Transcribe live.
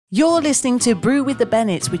You're listening to Brew with the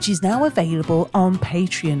Bennetts, which is now available on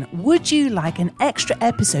Patreon. Would you like an extra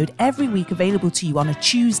episode every week available to you on a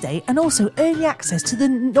Tuesday and also early access to the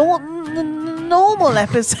normal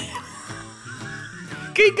episode?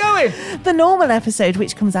 Keep going. The normal episode,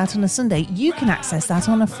 which comes out on a Sunday, you can access that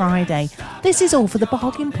on a Friday. This is all for the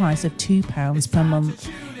bargain price of £2 per month.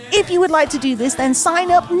 If you would like to do this, then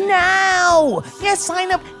sign up now. Yes,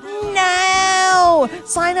 sign up now.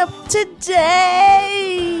 Sign up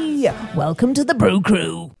today. Welcome to the Brew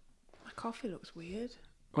Crew. My coffee looks weird.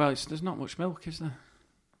 Well, there's not much milk, is there?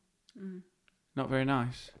 Not very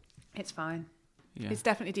nice. It's fine. Yeah. It's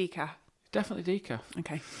definitely decaf. Definitely decaf.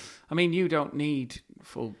 Okay. I mean, you don't need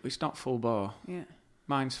full... It's not full bar. Yeah.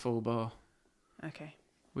 Mine's full bar. Okay.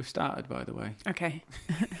 We've started, by the way. Okay.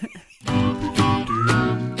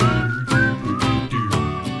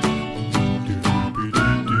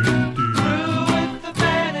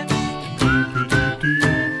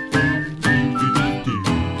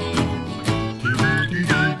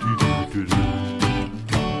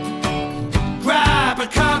 Grab a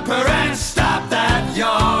cuppa and stop that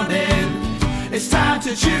yawning. It's time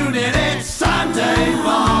to tune in, it's Sunday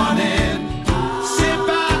morning. Sit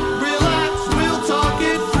back, relax, we'll talk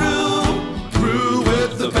it through. Brew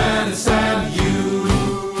with the Bennetts and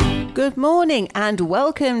you. Good morning and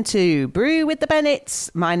welcome to Brew with the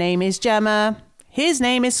Bennetts. My name is Gemma. His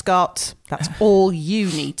name is Scott. That's all you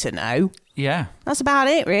need to know. Yeah. That's about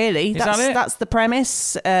it, really. That it? That's the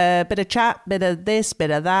premise. Bit of chat, bit of this, bit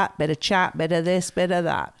of that, bit of chat, bit of this, bit of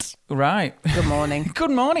that. Right. Good morning. Good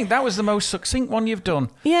morning. That was the most succinct one you've done.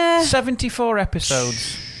 Yeah. 74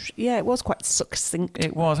 episodes. Yeah, it was quite succinct.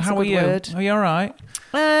 It was. That's How a are good you? word. Are you all right?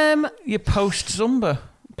 You post-Zumba.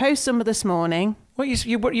 Post Zumba this morning. What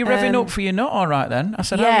you revving up for your nut, all right then? I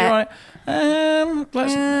said, Yeah. are you all right?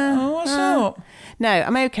 What's up? No,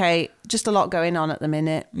 I'm okay. Just a lot going on at the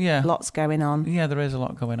minute. Yeah. Lots going on. Yeah, there is a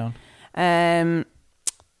lot going on.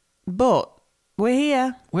 But we're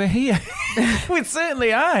here. We're here. We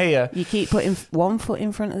certainly are here. You keep putting one foot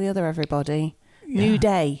in front of the other, everybody. New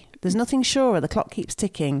day. There's nothing surer. The clock keeps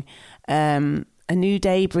ticking. A new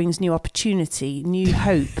day brings new opportunity, new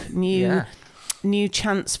hope, new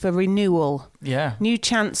chance for renewal. Yeah. New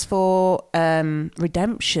chance for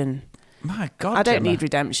redemption. My God, I don't Gemma. need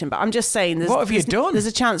redemption, but I'm just saying. What have you done? There's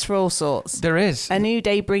a chance for all sorts. There is. A new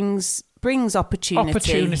day brings opportunity.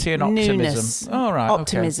 Opportunity and optimism. Newness. All right.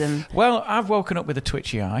 Optimism. Okay. Well, I've woken up with a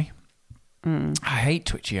twitchy eye. I hate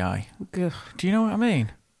twitchy eye. Ugh. Do you know what I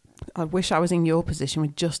mean? I wish I was in your position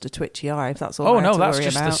with just a twitchy eye, if that's all Oh, I have no, to that's worry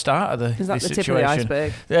just about. the start of the Is that this the tip of the situation.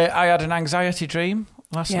 iceberg? I had an anxiety dream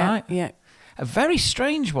last night. Yeah. A very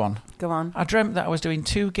strange one. Go on. I dreamt that I was doing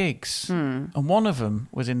 2 gigs, and one of them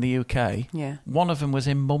was in the UK. Yeah. One of them was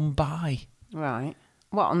in Mumbai. Right.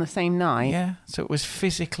 What, on the same night? Yeah, so it was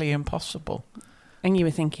physically impossible. And you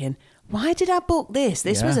were thinking, why did I book this?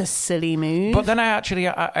 This was a silly move. But then I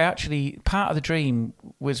actually, part of the dream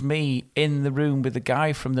was me in the room with the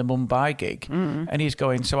guy from the Mumbai gig, and he's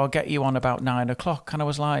going, so I'll get you on about 9 o'clock. And I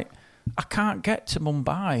was like, I can't get to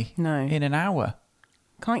Mumbai in an hour.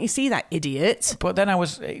 Can't you see that idiot? But then I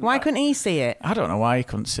was... Why couldn't he see it? I don't know why he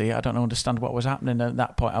couldn't see it. I don't understand what was happening. At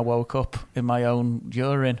that point, I woke up in my own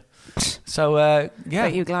urine. So, yeah.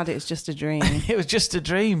 But you're glad it was just a dream. It was just a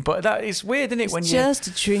dream. But it's weird, isn't it? It's just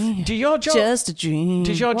a dream. Do your job... Just a dream.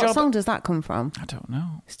 Does your what job... song does that come from? I don't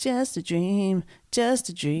know. It's just a dream. Just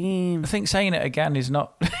a dream. I think saying it again is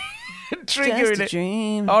not... triggering just a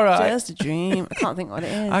dream. All right. Just a dream. I can't think what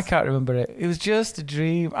it is. I can't remember it. It was just a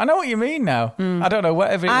dream. I know what you mean now. I don't know,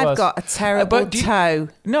 whatever it was. I've got a terrible toe.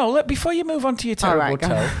 No, before you move on to your terrible go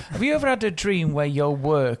toe, on. have you ever had a dream where your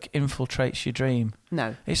work infiltrates your dream?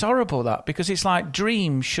 No. It's horrible, that, because it's like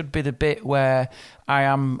dreams should be the bit where I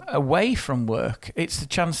am away from work. It's the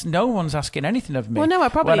chance no one's asking anything of me. Well, no, I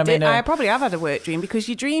probably did. I I probably have had a work dream, because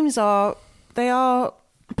your dreams are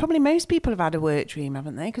probably most people have had a work dream,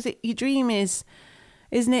 haven't they? Because your dream isn't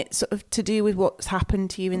it sort of to do with what's happened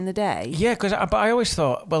to you in the day? Yeah, but I always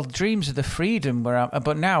thought, well, dreams are the freedom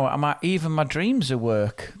but now even my dreams are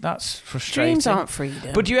work. That's frustrating. Dreams aren't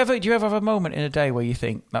freedom. But do you ever have a moment in a day where you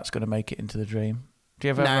think that's going to make it into the dream? Do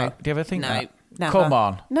you ever think that? Never. Come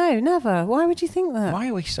on. No, never. Why would you think that? Why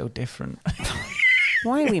are we so different?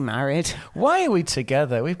 Why are we married? Why are we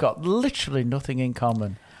together? We've got literally nothing in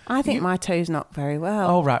common. I think my toe's not very well.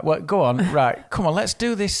 Oh, right. Well, go on. Right. Come on, let's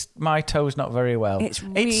do this. My toe's not very well. It's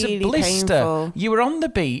really a blister. painful. You were on the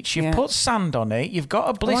beach. You've put sand on it. You've got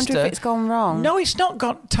a blister. I wonder if it's gone wrong. No, it's not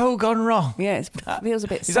toe gone wrong. Yeah, it feels a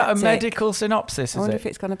bit septic. Is that a medical synopsis, I wonder is if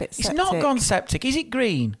it's gone a bit septic. It's not gone septic. Is it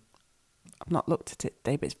green? I've not looked at it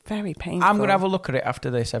today, but it's very painful. I'm going to have a look at it after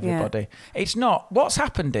this, everybody. It's not. What's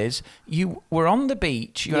happened is you were on the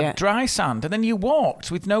beach, you had dry sand, and then you walked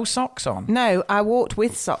with no socks on. No, I walked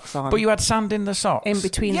with socks on. But you had sand in the socks. In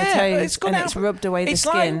between the toes, it's rubbed away the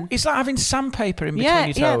skin. It's like having sandpaper in between your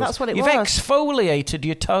toes. Yeah, that's what it You've was. exfoliated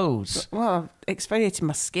your toes. Well, I've exfoliated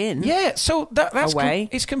my skin. Yeah, so that's away.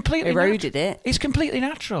 It's completely eroded it. It's completely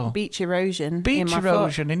natural. Beach erosion. Beach in my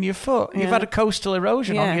erosion foot. in your foot. Yeah. You've had a coastal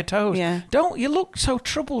erosion on your toes. Yeah. Don't you look so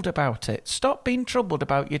troubled about it? Stop being troubled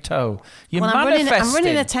about your toe. You're I'm manifesting.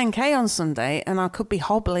 running a 10K on Sunday, and I could be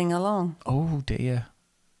hobbling along. Oh dear.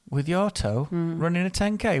 With your toe, running a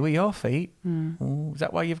 10K with your feet. Ooh, is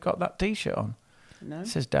that why you've got that T-shirt on? No. It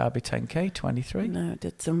says Derby 10K 23. No, I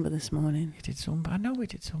did Zumba this morning. You did Zumba. I know we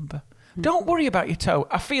did Zumba. Don't worry about your toe.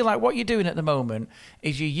 I feel like what you're doing at the moment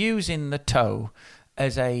is you're using the toe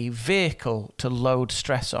as a vehicle to load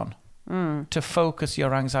stress on, to focus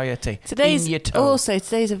your anxiety in your toe.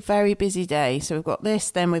 Today's a very busy day. So we've got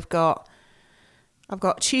this, then I've got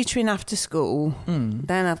tutoring after school.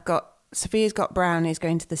 Then Sophia's got brownies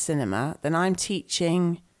going to the cinema. Then I'm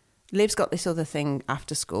teaching. Liv's got this other thing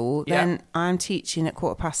after school. Yeah. Then I'm teaching at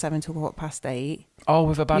 7:15 to 8:15. Oh,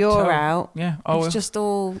 with a bad toe. You're out. Yeah. It's just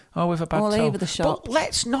all with a bad all toe. over the shop. But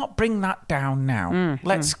let's not bring that down now.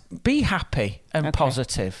 Let's be happy and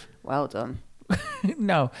positive. Well done.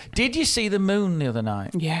 No. Did you see the moon the other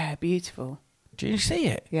night? Yeah, beautiful. Did you see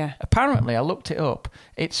it? Yeah. Apparently, I looked it up.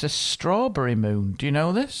 It's a strawberry moon. Do you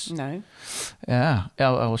know this? No. Yeah,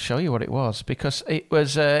 I'll show you what it was because it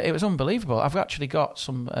was unbelievable. I've actually got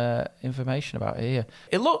some information about it here.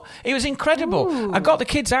 It was incredible. Ooh. I got the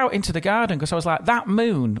kids out into the garden because I was like, that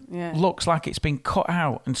moon Yeah. looks like it's been cut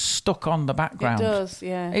out and stuck on the background. It does,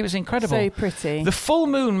 yeah. It was incredible. So pretty. The full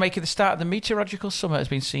moon making the start of the meteorological summer has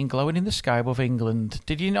been seen glowing in the sky above England.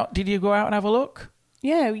 Did you go out and have a look?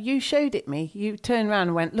 Yeah, you showed it me. You turned around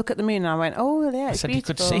and went, look at the moon. And I went, oh, yeah, I it's said beautiful. you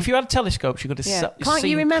could see. If you had telescopes, you could have Can't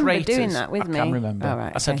you remember craters. doing that with me? I can remember. Oh,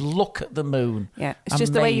 right, I said, look at the moon. Yeah, it's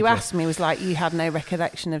just the way you Amazing. asked me was like you had no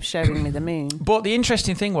recollection of showing me the moon. But the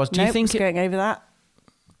interesting thing was, do you think going over that?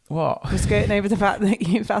 What? We're skirting over the fact that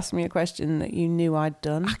you've asked me a question that you knew I'd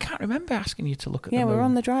done. I can't remember asking you to look at the Yeah, moon. we were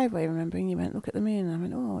on the driveway, remembering you went, look at the moon. And I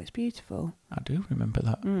went, oh, it's beautiful. I do remember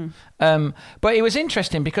that. But it was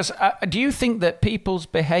interesting because do you think that people's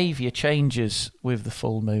behaviour changes with the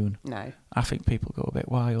full moon? No. I think people go a bit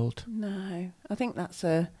wild. No. I think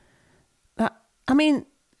I mean,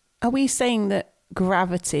 are we saying that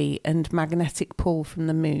gravity and magnetic pull from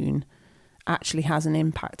the moon actually has an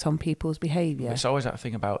impact on people's behaviour? It's always that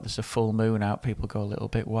thing about there's a full moon out, people go a little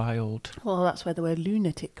bit wild. Well, that's where the word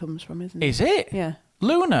lunatic comes from, isn't it? Is it? Yeah.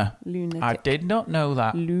 Lunar? Lunatic. I did not know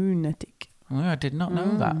that. Lunatic. Oh, I did not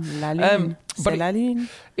know that. La lune. But la lune.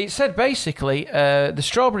 it said basically the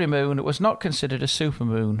strawberry moon was not considered a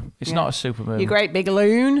supermoon. It's not a supermoon. You great big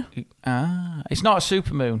loon. It's not a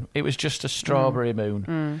supermoon. It was just a strawberry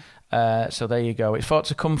moon. So there you go. It's thought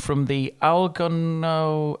to come from the Algonquian.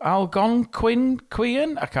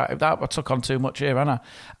 I took on too much here, haven't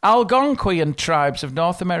I? Algonquian tribes of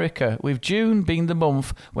North America, with June being the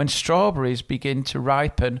month when strawberries begin to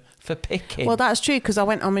ripen for picking. Well, that's true because I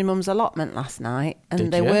went on my mum's allotment last night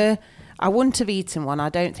and Did you? I wouldn't have eaten one. I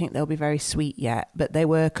don't think they'll be very sweet yet, but they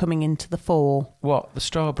were coming into the fall. What, the The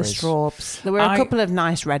strawberries? straws. There were a couple of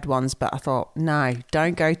nice red ones, but I thought, no,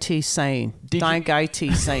 don't go too soon. Don't go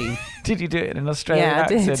too soon. Did you do it in an Australian Yeah, I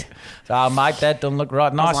accent? did. Oh, mate, that doesn't look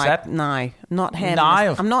right. I Nice, was like, that. no,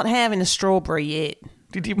 No. I'm not having a strawberry yet.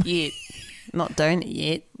 Did you? Yet. Not doing it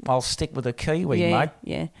yet. I'll stick with a kiwi, Yeah, mate.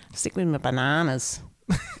 yeah. Stick with my bananas.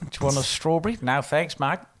 Do you want a strawberry? No, thanks,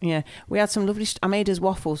 mate. Yeah, we had some lovely. I made us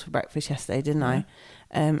waffles for breakfast yesterday, didn't I?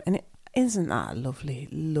 And isn't that a lovely,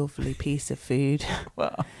 lovely piece of food?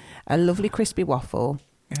 Well, A lovely crispy waffle,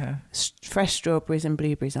 yeah. fresh strawberries and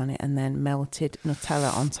blueberries on it, and then melted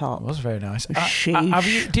Nutella on top. It was very nice.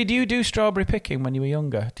 Sheesh. Did you do strawberry picking when you were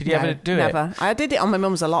younger? Did you ever do it? Never. I did it on my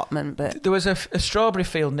mum's allotment, but There was a strawberry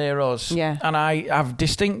field near us, Yeah. and I have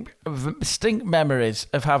distinct memories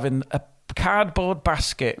of having a cardboard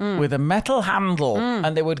basket with a metal handle,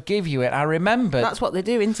 and they would give you it. I remember. that's what they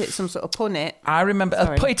do, isn't it? Some sort of punnet. I remember.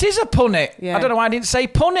 Sorry. It is a punnet. Yeah. I don't know why I didn't say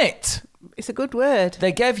punnet. It's a good word.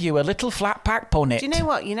 They gave you a little flat pack punnet. Do you know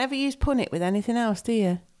what? You never use punnet with anything else, do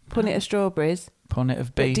you? Punnet of strawberries. Punnet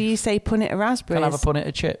of But beef. do you say punnet of raspberries? Can I have a punnet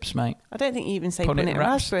of chips, mate? I don't think you even say Punnet punnet of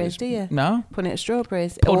raspberries, do you? No. Punnet of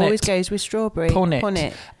strawberries. Punnet. It always goes with strawberry. Punnet.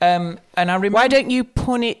 Punnet. And I remember. Why don't you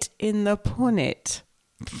pun it in the punnet?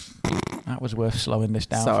 That was worth slowing this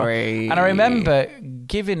down. Sorry. And I remember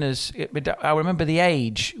giving us. I remember the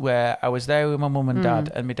age where I was there with my mum and dad,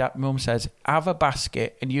 and my mum says, "Have a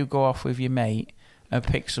basket, and you go off with your mate and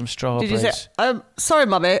pick some strawberries." Did you say, sorry,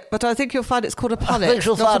 Mummy, but I think you'll find it's called a punnet,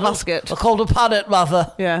 not a basket. I called a punnet,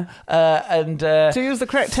 mother. Yeah. To use the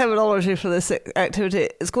correct terminology for this activity,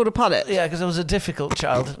 it's called a punnet. Yeah, because I was a difficult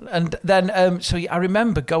child. And then, so I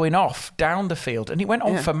remember going off down the field, and it went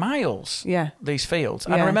on for miles, these fields.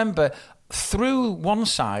 And I remember through one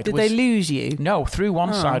side... Did they lose you? No, through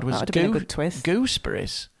one side was that would have been a good twist.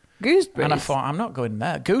 gooseberries. Gooseberries? And I thought, I'm not going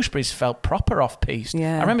there. Gooseberries felt proper off-piste.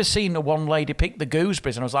 Yeah. I remember seeing the one lady pick the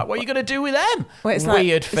gooseberries, and I was like, what are you going to do with them? Well, it's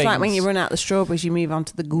Weird things. It's like when you run out the strawberries, you move on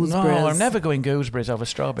to the gooseberries. No, I'm never going gooseberries over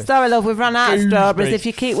strawberries. Sorry, love, we've run out of strawberries. Gooseberries. If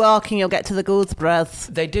you keep walking, you'll get to the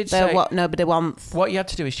gooseberries. They did They're say... what nobody wants. What you had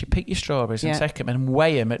to do is you pick your strawberries and take them and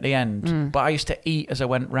weigh them at the end. But I used to eat as I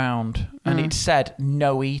went round, and it said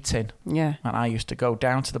no eating. Yeah. And I used to go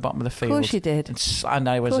down to the bottom of the field. Of course you did. And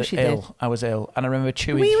I was ill. I was ill. And I remember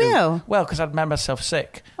chewing Were you through... ill? Well, because I'd made myself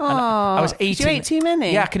sick. Oh, and I was eating... you ate too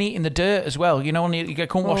many? Yeah, I can eat in the dirt as well. You know, when you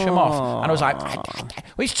couldn't wash them off. And I was like, well,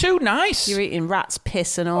 it's too nice. You're eating rat's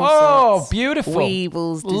piss and all sorts. Oh, beautiful.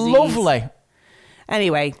 Weevils disease. Lovely.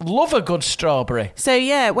 Anyway. Love a good strawberry. So,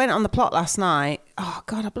 yeah, went on the plot last night. Oh,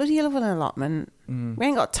 God, I bloody love an allotment. We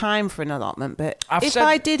ain't got time for an allotment, but if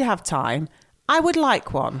I did have time, I would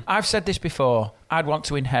like one. I've said this before. I'd want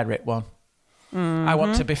to inherit one. I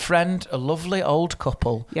want to befriend a lovely old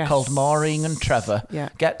couple called Maureen and Trevor. Yeah.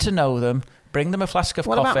 Get to know them. Bring them a flask of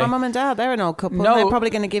coffee. What about my mum and dad? They're an old couple. No. They're probably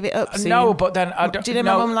going to give it up soon. No, but then... I don't, do you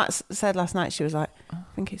know my mum said last night, she was like, I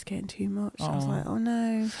think it's getting too much. I was like, oh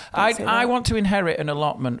no. I want to inherit an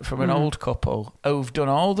allotment from an old couple who've done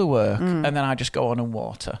all the work, and then I just go on and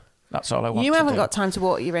water. That's all I want to do. You haven't got time to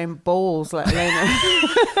water your own balls, let alone...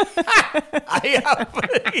 I have.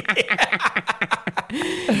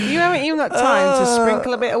 You haven't even got time to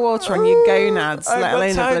sprinkle a bit of water on your gonads, let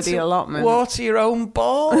alone a bloody allotment. Water your own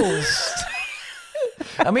balls.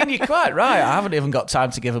 I mean, you're quite right. I haven't even got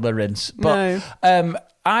time to give them a rinse. But No.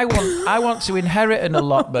 I want to inherit an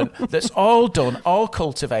allotment that's all done, all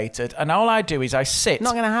cultivated, and all I do is I sit.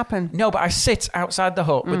 Not going to happen. No, but I sit outside the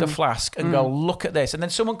hut with a flask and go, look at this. And then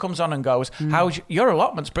someone comes on and goes, your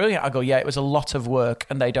allotment's brilliant. I go, yeah, it was a lot of work,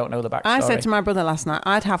 and they don't know the backstory. I said to my brother last night,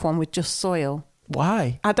 I'd have one with just soil.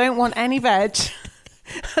 Why? I don't want any veg.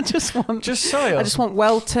 I just want... Just soil? I just want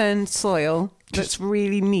well-turned soil that's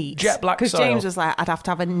really neat. Jet black soil? Because James was like, I'd have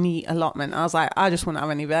to have a neat allotment. I was like, I just wouldn't have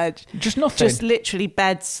any veg. Just nothing? Just literally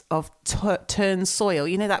beds of turned soil.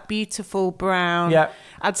 You know, that beautiful brown? Yeah.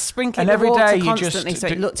 I'd sprinkle And it every with water day you constantly just so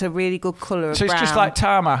it looked a really good colour of So brown. it's just like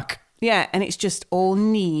tarmac? Yeah, and it's just all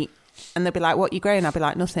neat. And they'll be like, what are you growing? I'll be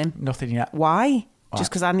like, nothing. Nothing yet. Why? Just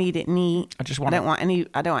because I need it neat. I don't want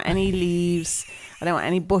any leaves. I don't want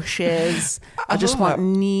any bushes. I just love want that.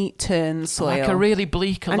 neat turned soil. Like a really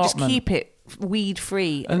bleak allotment. And just keep it weed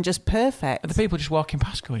free and just perfect. And the people just walking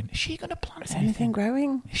past going, is she going to plant Is anything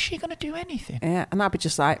growing? Is she going to do anything? Yeah, and I'd be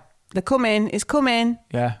just like, they're coming. It's coming.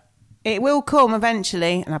 Yeah. It will come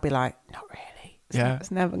eventually. And I'd be like, not really.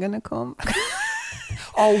 It's never going to come.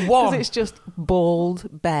 Oh, what? Because it's just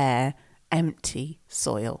bald, bare, empty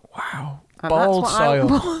soil. Wow. And Bald that's soil.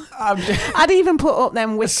 I'd even put up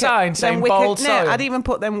them wicker... sign saying bald soil. I'd even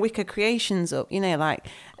put them wicker creations up, you know, like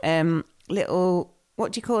little...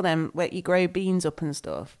 What do you call them? Where you grow beans up and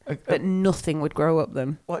stuff. But nothing would grow up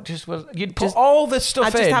them. What just was... You'd put all the stuff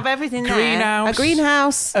I'd in. just have everything Greenhouse. there. A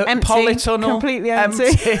greenhouse. Empty. Polytunnel. Completely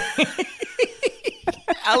empty.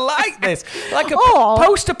 I like this. Like a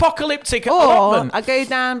post-apocalyptic allotment. I go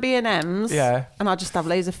down B&M's and I'll just have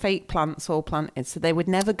loads of fake plants all planted. So they would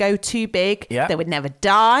never go too big. Yeah. They would never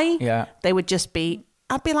die. Yeah. They would just be...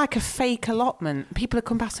 I'd be like a fake allotment. People would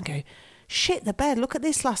come past and go, shit the bed, look at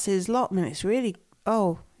this lass's allotment. It's really...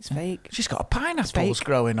 Oh, it's fake. She's got pineapples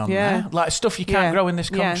growing on Yeah. there. Like stuff you can't grow in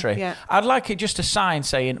this country. Yeah. I'd like it just a sign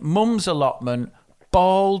saying, Mum's allotment,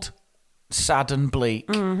 bald, sad and bleak.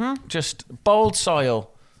 Mm-hmm. Just bald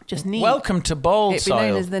soil. Just neat. Welcome to bald It'd soil. be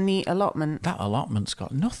known as the neat allotment. That allotment's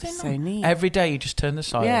got nothing So on. neat. Every day you just turn the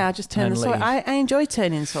soil. Yeah, I just turn the soil. leave. I enjoy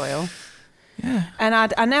turning soil. Yeah. And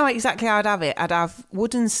I know exactly how I'd have it. I'd have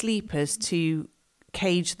wooden sleepers to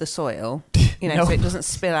cage the soil, you know, No. so it doesn't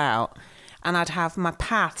spill out. And I'd have my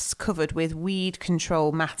paths covered with weed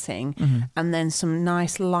control matting and then some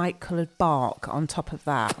nice light coloured bark on top of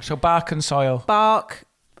that. So bark and soil. Bark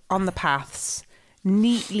on the paths,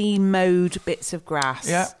 neatly mowed bits of grass.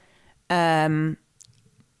 Yeah. The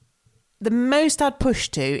most I'd push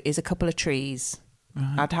to is a couple of trees.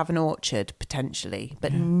 Uh-huh. I'd have an orchard potentially,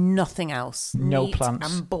 but nothing else. No Neat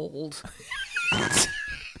plants. and bald.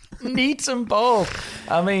 Neat and bald.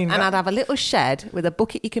 I mean... And I'd have a little shed with a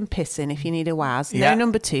bucket you can piss in if you need a waz. Yeah. No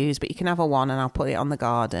number 2s, but you can have a 1 and I'll put it on the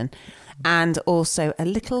garden. And also a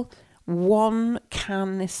little 1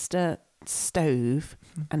 canister stove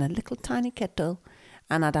and a little tiny kettle.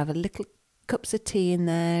 And I'd have a little cups of tea in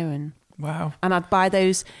there. And Wow. And I'd buy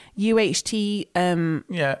those UHT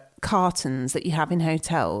Yeah. cartons that you have in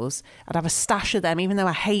hotels. I'd have a stash of them, even though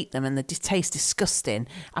I hate them and they taste disgusting.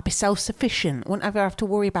 I'd be self-sufficient. Wouldn't ever have to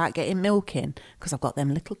worry about getting milk in because I've got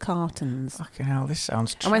them little cartons. Fucking hell, this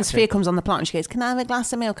sounds tragic. And when Sophia comes on the plant and she goes, "Can I have a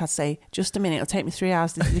glass of milk?" I'd say, "Just a minute, it'll take me 3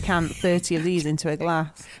 hours to decant 30 of these into a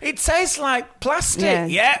glass." It tastes like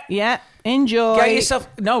plastic. Yeah. Yeah. Enjoy. Get yourself...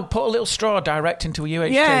 No, put a little straw direct into a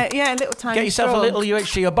UHT. Yeah, a little tiny Get yourself straw. a little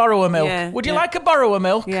UHT or borrow a milk. Yeah, Would you yeah. like a borrow a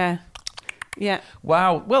milk? Yeah. Yeah.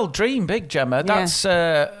 Wow. Well, dream big, Gemma. That's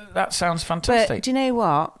that sounds fantastic. But do you know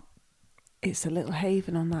what? It's a little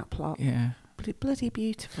haven on that plot. Yeah. Bloody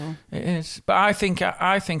beautiful. It is. But I think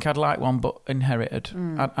I'd like one, but inherited.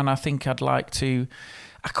 And I think I'd like to...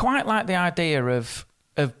 I quite like the idea of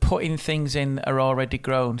putting things in that are already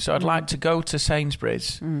grown. So I'd like to go to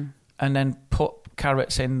Sainsbury's and then put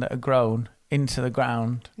carrots in that are grown into the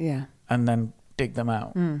ground. Yeah. And then dig them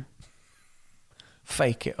out.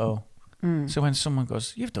 Fake it all. So when someone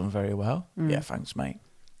goes, "You've done very well." Yeah, thanks, mate.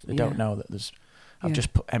 They don't know that I've just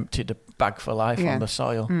emptied a bag for life on the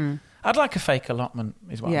soil. I'd like a fake allotment,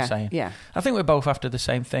 is what I'm saying. Yeah. I think we're both after the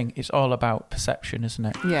same thing. It's all about perception, isn't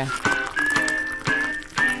it? Yeah.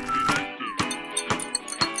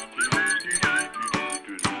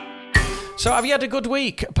 So have you had a good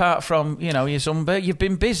week apart from, your Zumba? You've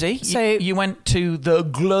been busy. So- you went to the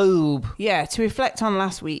Globe. Yeah, to reflect on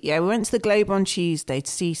last week, we went to the Globe on Tuesday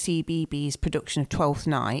to see Cbeebies' production of 12th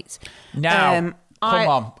Night. Now, come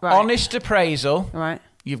on. Right. Honest appraisal. Right.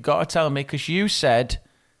 You've got to tell me, because you said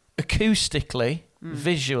acoustically,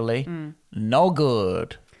 visually, no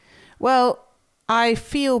good. Well, I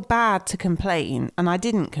feel bad to complain, and I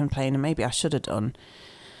didn't complain, and maybe I should have done.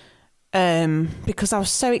 Because I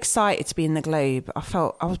was so excited to be in the Globe.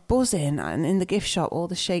 I was buzzing, and in the gift shop, all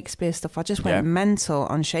the Shakespeare stuff. I just went mental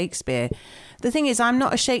on Shakespeare. The thing is, I'm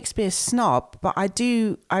not a Shakespeare snob, but I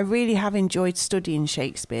really have enjoyed studying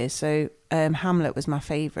Shakespeare. So Hamlet was my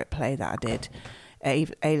favourite play that I did,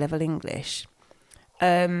 A-level English.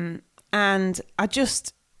 And I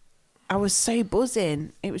was so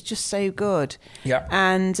buzzing. It was just so good. Yeah.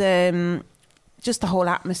 And just the whole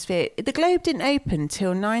atmosphere. The Globe didn't open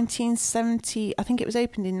till 1970. I think it was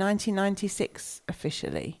opened in 1996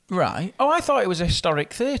 officially. Right. Oh, I thought it was a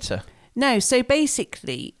historic theatre. No, so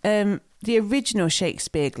basically, the original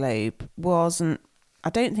Shakespeare Globe wasn't... I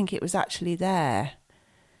don't think it was actually there.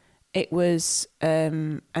 It was...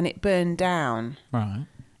 and it burned down. Right.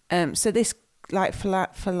 So this...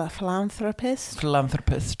 philanthropist.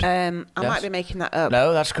 I might be making that up.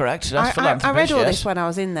 No, that's correct. That's philanthropist. I read all this when I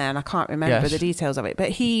was in there, and I can't remember the details of it.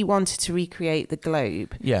 But he wanted to recreate the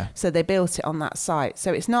Globe. Yeah. So they built it on that site.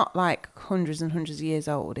 So it's not like hundreds and hundreds of years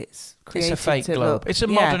old. It's created. It's a fake to globe. look- It's a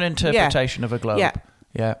modern interpretation of a globe. Yeah.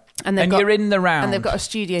 Yeah. And you're in the round. And they've got a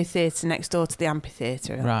studio theatre next door to the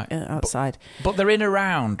amphitheatre outside. But they're in a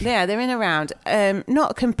round. Yeah, they're in a round.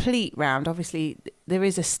 Not a complete round. Obviously, there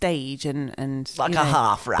is a stage and Like a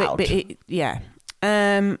half round.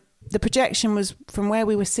 The projection was from where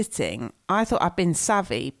we were sitting. I thought I'd been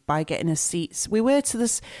savvy by getting us seats. We were to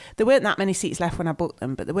this. There weren't that many seats left when I booked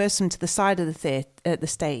them, but there were some to the side of the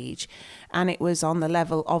stage, and it was on the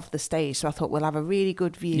level of the stage. So I thought we'll have a really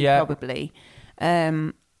good view probably.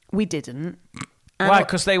 We didn't. Why?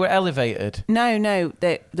 Because they were elevated? No.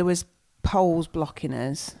 There was poles blocking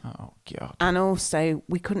us. Oh, God. And also,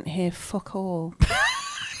 we couldn't hear fuck all.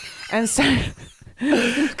 And so...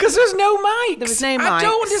 Because there's no mics. There was no I mics.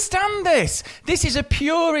 don't understand this. This is a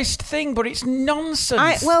purist thing, but it's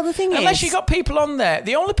nonsense. The thing Unless is... you got people on there.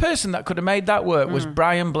 The only person that could have made that work was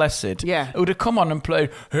Brian Blessed. Yeah. Who would have come on and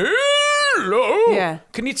played, "Hello." Yeah.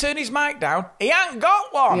 Can you turn his mic down? He ain't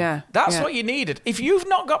got one. Yeah. That's Yeah. what you needed. If you've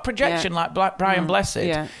not got projection like Brian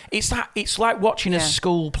Blessed, it's like watching a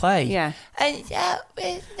school play. Yeah. Well,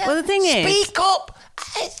 the thing is... Speak up.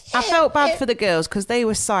 I felt bad for the girls because they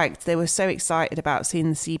were psyched. They were so excited about seeing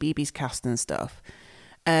the Cbeebies cast and stuff.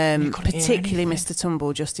 Particularly Mr.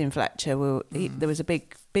 Tumble, Justin Fletcher. There was a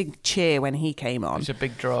big cheer when he came on. It's a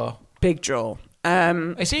big draw. Big draw.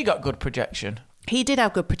 Has he got good projection? He did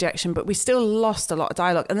have good projection, but we still lost a lot of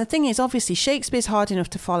dialogue. And the thing is, obviously, Shakespeare's hard enough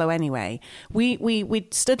to follow anyway. We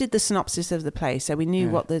studied the synopsis of the play, so we knew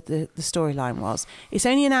what the storyline was. It's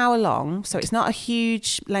only an hour long, so it's not a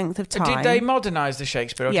huge length of time. Did they modernise the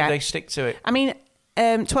Shakespeare, or did they stick to it? I mean,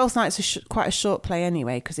 12th Night's quite a short play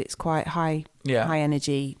anyway, because it's quite high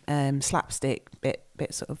energy, slapstick, bit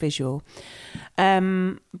sort of visual.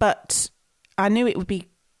 But I knew it would be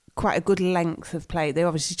quite a good length of play. They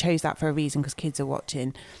obviously chose that for a reason, because kids are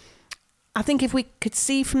watching. I think if we could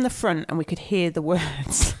see from the front and we could hear the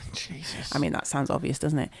words. Jesus. I mean, that sounds obvious,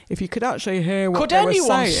 doesn't it? If you could actually hear what they were saying. Could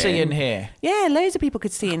anyone see and hear? Yeah, loads of people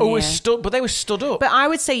could see and hear. But they were stood up. But I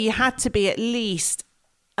would say you had to be at least...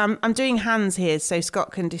 I'm doing hands here so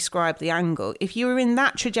Scott can describe the angle. If you were in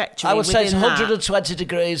that trajectory... I would say it's 120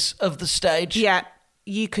 degrees of the stage. Yeah,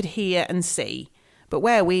 you could hear and see. But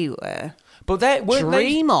where we were... But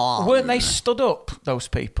weren't they stood up, those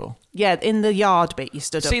people? Yeah, in the yard bit you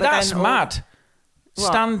stood up. See, that's mad. What?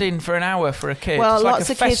 Standing for an hour for a kid. Well, it's lots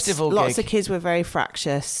like a festival gig. Lots of kids were very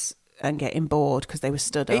fractious and getting bored because they were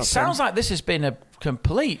stood up. It sounds like this has been a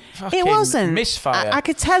complete fucking misfire. I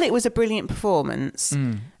could tell it was a brilliant performance.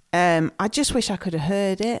 I just wish I could have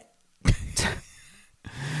heard it.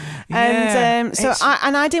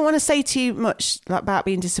 And I didn't want to say too much about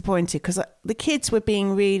being disappointed, because the kids were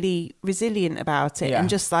being really resilient about it, and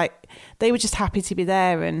just like they were just happy to be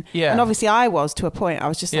there, and obviously I was, to a point. I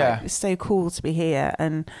was just like, it's so cool to be here,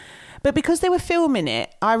 but because they were filming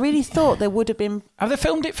it, I really thought there would have been. Have they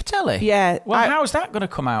filmed it for telly? Yeah. Well, how's that going to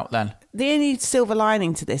come out then? The only silver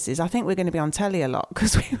lining to this is I think we're going to be on telly a lot,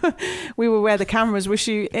 because we were where the cameras were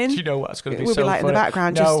shooting. Do you know what's going to be we'll so be like funny? In the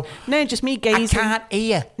background. Just me gazing. I can't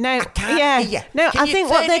hear. No, I can't hear. No, Can I think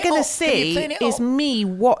what they're going to Can see is me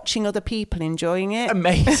watching other people enjoying it.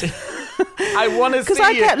 Amazing. I want to see it. Because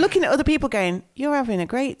I kept looking at other people going, you're having a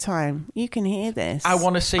great time. You can hear this. I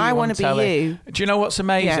want to see you I want to be you. Do you know what's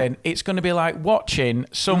amazing? It's going to be like watching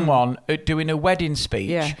someone doing a wedding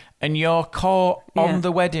speech, and you're caught on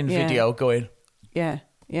the wedding video going... Yeah.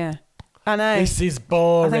 I know. This is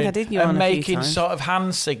boring. I think I did you and on a making few times. Sort of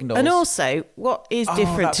hand signals. And also, what is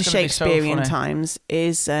different to Shakespearean so times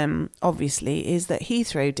is, obviously, is that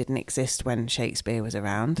Heathrow didn't exist when Shakespeare was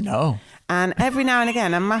around. No. And every now and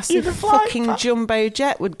again, a massive fucking jumbo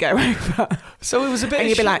jet would go over. So it was a bit... And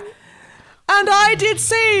you'd be like, and I did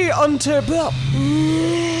see unto...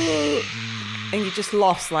 And you just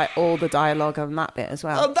lost like all the dialogue on that bit as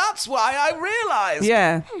well. And that's why I realised.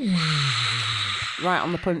 Yeah. Right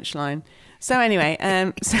on the punchline. So anyway,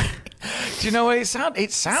 do you know what it sounds like?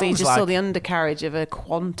 So you just saw the undercarriage of a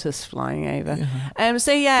Qantas flying over.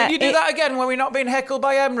 Can you do that again when we're not being heckled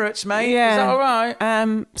by Emirates, mate? Yeah. Is that all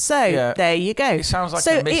right? There you go. It sounds like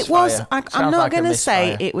a misfire. It was. I'm not going to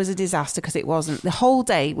say it was a disaster, because it wasn't. The whole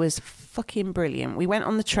day was fucking brilliant. We went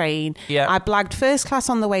on the train. Yeah. I blagged first class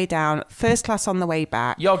on the way down, first class on the way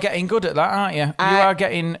back. You're getting good at that, aren't you?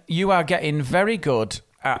 You are getting very good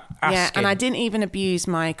at asking. Yeah, and I didn't even abuse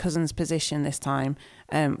my cousin's position this time.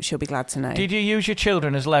 She'll be glad to know. Did you use your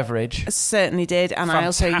children as leverage? I certainly did. And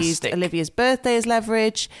Fantastic. I also used Olivia's birthday as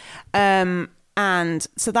leverage. And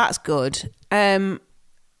so that's good.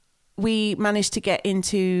 We managed to get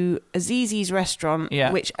into Aziz's restaurant,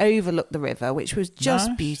 which overlooked the river, which was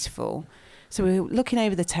just beautiful. So we were looking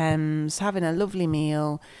over the Thames, having a lovely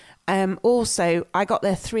meal. Also, I got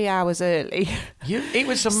there 3 hours early. You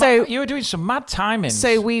were doing some mad timings.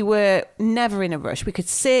 So we were never in a rush. We could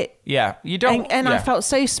sit. Yeah, you don't. And I felt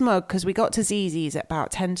so smug, because we got to Zizi's at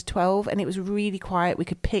about 10 to 12, and it was really quiet. We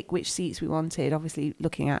could pick which seats we wanted, obviously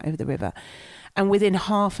looking out over the river. And within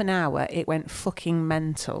half an hour, it went fucking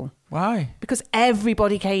mental. Why? Because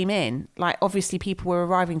everybody came in. Like, obviously, people were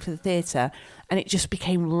arriving for the theatre, and it just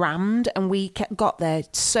became rammed. And we got there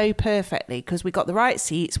so perfectly, because we got the right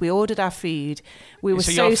seats. We ordered our food. We were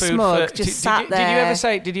so smug, sat there.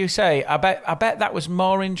 Did you say, I bet that was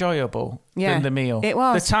more enjoyable than the meal? It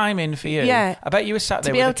was. The timing for you. Yeah. I bet you were sat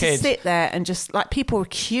there with the kids. To be able to sit there and just, like, people were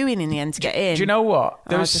queuing in the end to get in. Do you know what?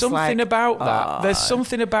 There's something about that. There's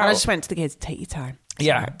something about... And I just went to the kids, take your time.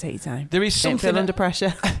 Take your time. There is something... Don't feel under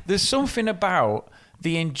pressure. There's something about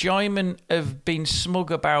the enjoyment of being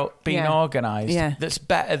smug about being organised that's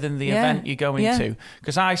better than the event you're going to.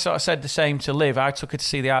 Because I sort of said the same to Liv. I took her to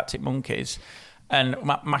see the Arctic Monkeys, and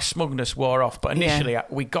my smugness wore off. But initially,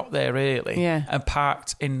 we got there early and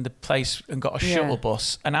parked in the place and got a shuttle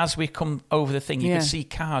bus. And as we come over the thing, you could see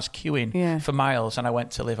cars queuing for miles. And I went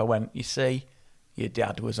to Liv, you see... Your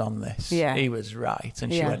dad was on this. Yeah. He was right.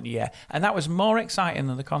 And she went, And that was more exciting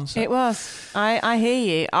than the concert. It was. I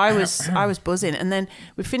hear you. I was buzzing. And then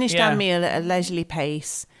we finished our meal at a leisurely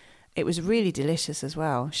pace. It was really delicious as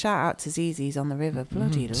well. Shout out to Zizi's on the river.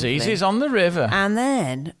 Bloody lovely. Zizi's on the river. And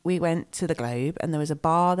then we went to the Globe and there was a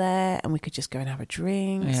bar there and we could just go and have a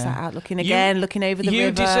drink, sat out looking over the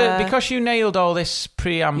river. Because you nailed all this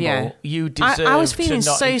preamble, you deserve I was feeling to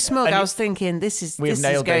not, so smug. I was thinking, this is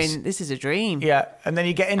a dream. Yeah, and then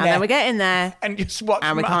you get in there. And then we get in there. And just watch.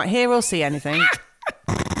 And we can't hear or see anything.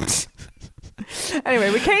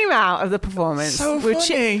 Anyway, we came out of the performance. So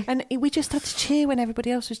funny. And we just had to cheer when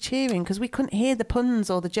everybody else was cheering because we couldn't hear the puns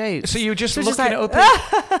or the jokes. So you were just looking like, it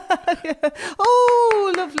up.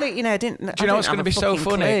 Oh, lovely. You know, Do you know what's going to be so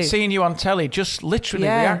funny? Clue. Seeing you on telly, just literally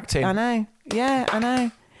reacting. I know. Yeah, I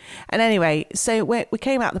know. And anyway, so we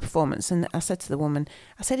came out of the performance and I said to the woman,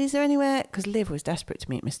 is there anywhere, because Liv was desperate to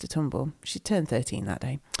meet Mr. Tumble. She turned 13 that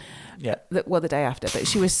day. Yeah. The day after, but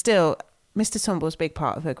she was still... Mr. Tumble's a big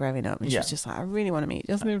part of her growing up, and she was just like, I really want to meet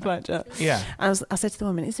Jasmine Fletcher. Yeah. And I said to the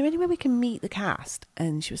woman, is there any way we can meet the cast?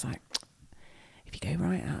 And she was like, if you go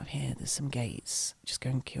right out of here, there's some gates. Just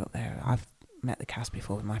go and queue up there. I've met the cast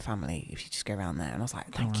before with my family. If you just go around there. And I was like,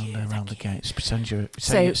 thank you. Around the gates. Pretend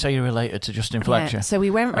say you're related to Justin Fletcher. Yeah, so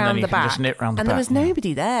we went round the back. Just nip round the and back. There was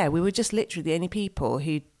nobody there. We were just literally the only people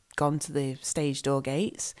who'd gone to the stage door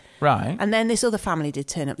gates, right? And then this other family did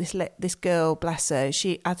turn up. This girl, bless her,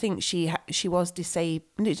 I think she was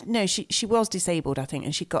disabled. No, she was disabled, I think,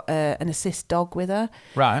 and she got an assist dog with her,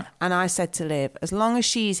 right? And I said to Liv, as long as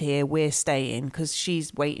she's here, we're staying because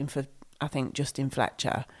she's waiting for, I think, Justin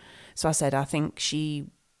Fletcher. So I said, I think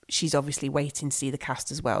she's obviously waiting to see the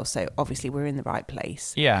cast as well. So obviously we're in the right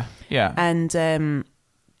place. Yeah. And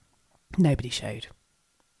nobody showed.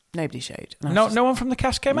 And no one from the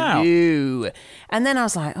cast came out? No. And then I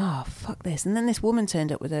was like, oh, fuck this. And then this woman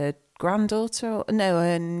turned up with her granddaughter,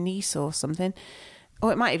 her niece or something.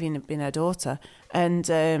 Or it might have even been her daughter.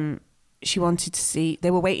 And she wanted to see,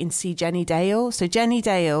 they were waiting to see Jenny Dale. So Jenny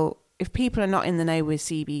Dale, if people are not in the know with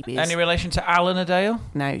Cbeebies. Any relation to Alan Dale?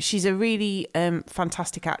 No, she's a really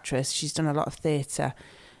fantastic actress. She's done a lot of theatre.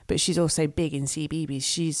 But she's also big in Cbeebies.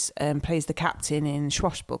 She's plays the captain in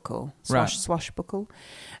Swashbuckle. Swashbuckle.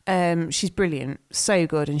 She's brilliant, so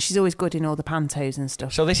good, and she's always good in all the pantos and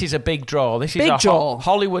stuff. So this is a big draw. This is big a draw.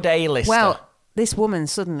 Hollywood A-lister. Well, this woman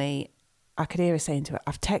suddenly, I could hear her saying to her,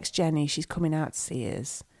 "I've texted Jenny. She's coming out to see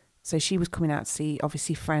us." So she was coming out to see,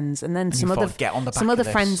 obviously, friends, and then some other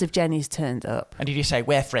friends of Jenny's turned up. And did you say,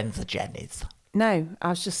 we're friends of Jenny's? No, I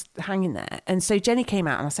was just hanging there. And so Jenny came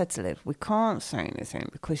out and I said to Liv, we can't say anything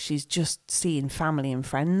because she's just seeing family and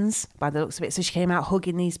friends by the looks of it. So she came out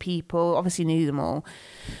hugging these people, obviously knew them all.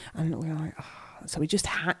 And we were like, oh. So we just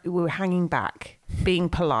we were hanging back, being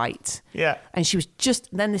polite. Yeah. And she was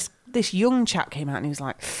then this young chap came out and he was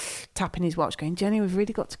like tapping his watch going, Jenny, we've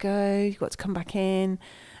really got to go. You've got to come back in.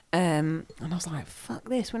 And I was like, fuck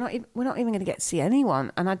this. We're not even going to get to see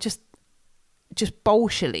anyone. And I just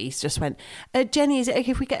bullshitly just went, Jenny, is it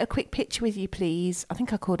okay if we get a quick picture with you, please? I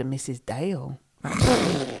think I called her Mrs. Dale.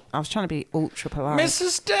 I was trying to be ultra polite.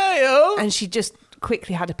 Mrs. Dale? And she just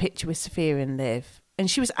quickly had a picture with Sophia and Liv. And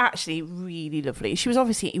she was actually really lovely. She was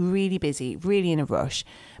obviously really busy, really in a rush,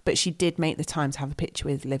 but she did make the time to have a picture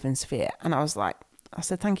with Liv and Sophia. And I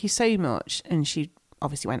said, thank you so much. And she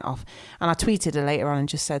obviously went off. And I tweeted her later on and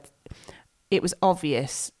just said, it was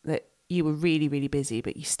obvious that you were really, really busy,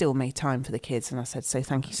 but you still made time for the kids. And I said, so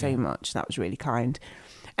thank you so much. That was really kind.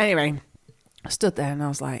 Anyway, I stood there and I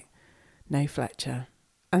was like, no Fletcher.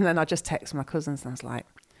 And then I just texted my cousins and I was like,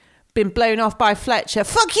 been blown off by Fletcher.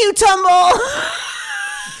 Fuck you, Tumble!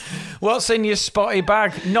 What's in your spotty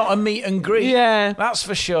bag? Not a meet and greet. Yeah. That's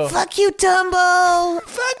for sure. Fuck you, Tumble!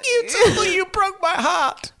 Fuck you, Tumble. You broke my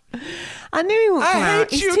heart. I knew he wouldn't come out.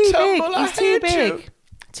 He's too Tumble. He's too big.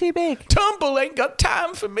 Too big. Tumble ain't got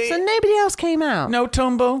time for me. So nobody else came out? No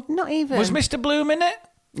Tumble? Not even. Was Mr. Bloom in it?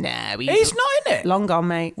 No, he's not in it. Long gone,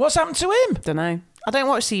 mate. What's happened to him? Don't know. I don't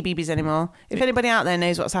watch Cbeebies anymore. If anybody out there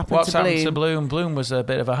knows what's happened to Bloom. What's happened to Bloom? Bloom was a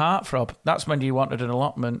bit of a heartthrob. That's when you wanted an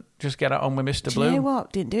allotment. Just get it on with Mr. Bloom. Do you know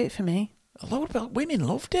what? Didn't do it for me. A load of women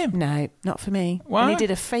loved him. No, not for me. Why? And he did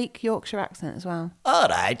a fake Yorkshire accent as well. All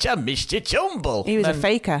right, I'm Mr. Tumble. He was a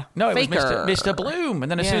faker. No, it faker. was Mr. Bloom.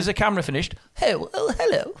 And then as soon as the camera finished,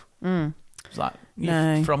 hello. It's like,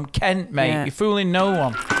 you're from Kent, mate. Yeah. You're fooling no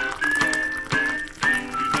one.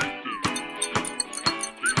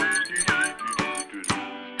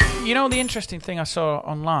 You know the interesting thing I saw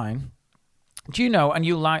online? Do you know, and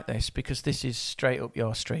you like this because this is straight up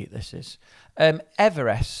your street, this is,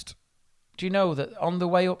 Everest. Do you know that on the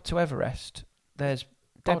way up to Everest, there's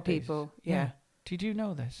Dead bodies? people, yeah. Did you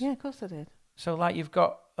know this? Yeah, of course I did. So, like, you've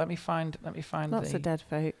got, let me find Lots of dead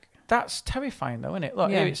folk. That's terrifying, though, isn't it?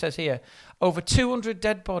 Look, Yeah. here it says here, over 200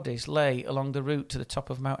 dead bodies lay along the route to the top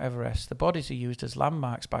of Mount Everest. The bodies are used as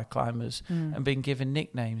landmarks by climbers and been given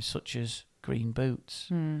nicknames such as Green Boots.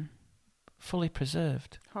 Fully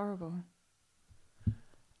preserved. Horrible.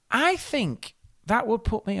 I think that would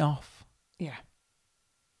put me off. Yeah.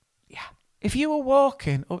 If you were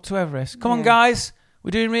walking up to Everest, come on, Yeah. guys, we're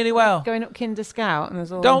doing really well. Going up Kinder Scout and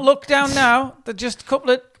there's all... Don't look down now. They're just a couple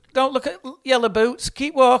of... Don't look at yellow boots.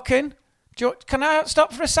 Keep walking. Can I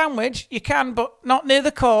stop for a sandwich? You can, but not near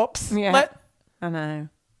the corpse. Yeah. I know.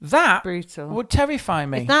 That Brutal. would terrify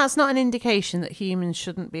me. If that's not an indication that humans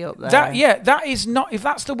shouldn't be up there. That is not... If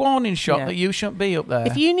that's the warning shot Yeah. that you shouldn't be up there.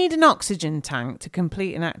 If you need an oxygen tank to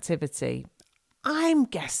complete an activity, I'm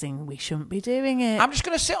guessing we shouldn't be doing it. I'm just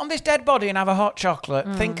going to sit on this dead body and have a hot chocolate.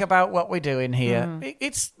 Think about what we're doing here.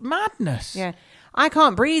 It's madness. Yeah. I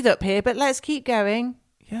can't breathe up here, but let's keep going.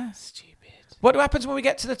 Yeah. Stupid. What happens when we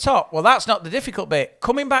get to the top? Well, that's not the difficult bit.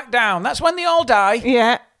 Coming back down. That's when they all die.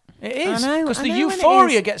 Yeah. It is. I know, Because I the know when it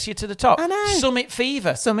euphoria is. gets you to the top. I know. Summit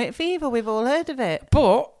fever. Summit fever, we've all heard of it.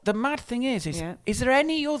 But the mad thing is Yeah. is there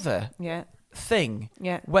any other Yeah. thing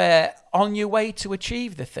Yeah. where on your way to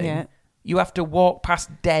achieve the thing, Yeah. you have to walk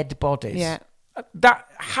past dead bodies? Yeah. That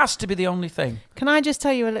has to be the only thing. Can I just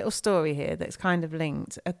tell you a little story here that's kind of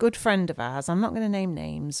linked? A good friend of ours, I'm not going to name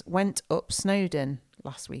names, went up Snowdon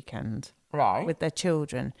last weekend Right. with their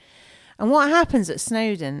children. And what happens at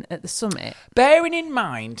Snowdon at the summit? Bearing in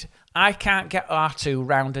mind, I can't get R2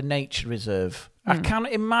 round a nature reserve. I can't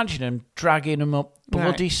imagine them dragging them up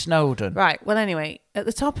bloody Snowdon. Right, well, anyway, at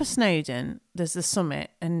the top of Snowdon, there's the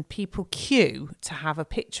summit, and people queue to have a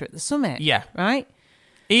picture at the summit. Yeah. Right?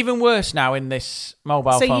 Even worse now in this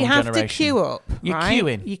mobile So phone you have generation. to queue up. You're right?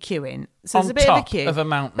 queuing. You're queuing. So there's On a bit of a top queue. of a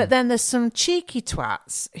mountain. But then there's some cheeky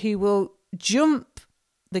twats who will jump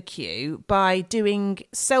the queue by doing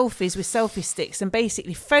selfies with selfie sticks and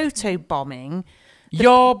basically photo bombing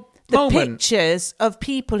Your the moment. pictures of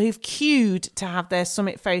people who've queued to have their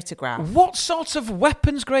summit photograph. What sort of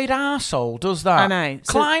weapons grade arsehole does that? I know.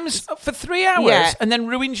 So- Climbs for 3 hours Yeah. and then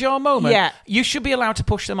ruins your moment. Yeah. You should be allowed to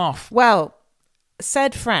push them off. Well,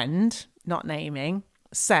 said friend, not naming,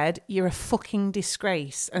 said you're a fucking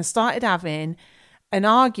disgrace and started having an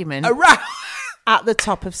argument at the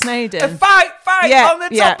top of Snowdon. A fight Yeah, on the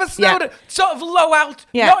yeah, top of Snowdon. Sort of low alt,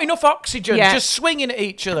 Yeah. not enough oxygen, Yeah. just swinging at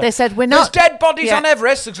each other. They said, we're not- There's dead bodies Yeah. on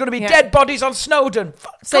Everest. There's going to be Yeah. dead bodies on Snowdon.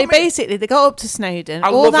 So Come in. basically, they got up to Snowdon, I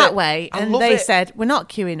all love that it. way, I and love they it. said, we're not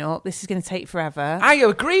queuing up, this is going to take forever. I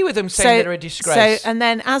agree with them saying they're a disgrace. So, and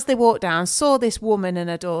then as they walked down, saw this woman and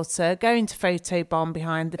her daughter going to photobomb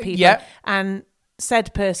behind the people. Yeah. And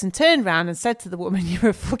said person turned round and said to the woman,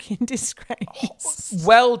 you're a fucking disgrace.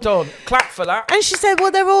 Well done. Clap for that. And she said,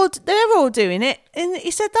 well, they're all doing it. And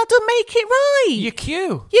he said, that don't make it right. You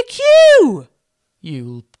queue. You queue.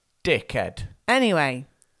 You dickhead. Anyway,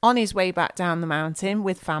 on his way back down the mountain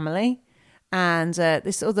with family, and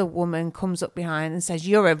this other woman comes up behind and says,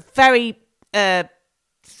 you're a very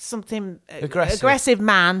aggressive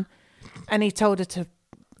man. And he told her to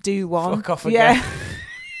do one. Fuck off again.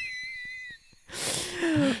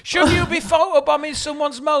 Should you be photobombing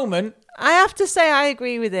someone's moment? I have to say, I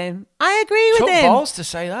agree with him. I agree with Took him. balls to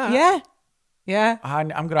say that. Yeah. Yeah. I'm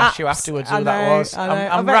going to ask you afterwards who I that know, was. I know.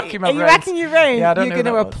 I'm I bet- racking my Are you brains. racking your brains? Yeah, I don't You're know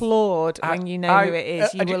going who to that was. applaud when you know who it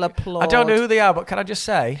is. You will applaud. I don't know who they are, but can I just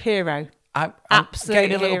say, Hero. I'm Absolute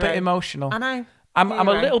getting a little bit hero. emotional. I know. I'm a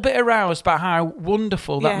Hero. little bit aroused by how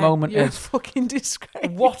wonderful that moment you're is. A fucking disgrace.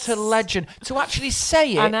 What a legend. To actually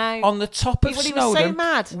say I it know. on the top of Well, he was so Snowdon,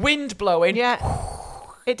 mad. wind blowing. Yeah.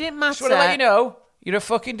 It didn't matter. Just want to let you know, you're a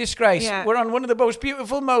fucking disgrace. Yeah. We're on one of the most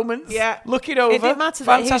beautiful moments. Yeah. Looking over. It didn't matter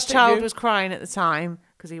that his Fantastic child view. was crying at the time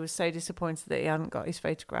because he was so disappointed that he hadn't got his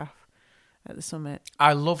photograph at the summit.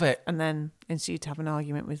 I love it. And then ensued to have an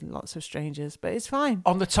argument with lots of strangers, but it's fine.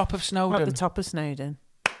 On the top of Snowdon. At the top of Snowdon.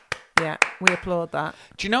 Yeah, we applaud that.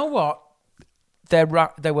 Do you know what? They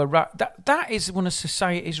were right. That is one of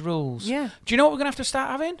society's rules. Yeah. Do you know what we're going to have to start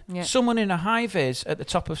having? Yeah. Someone in a high vis at the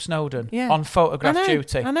top of Snowdon Yeah. on photograph I know,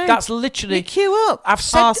 duty. I know. That's literally. You queue up.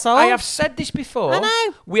 I have said this before. I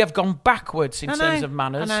know. We have gone backwards in I terms know, of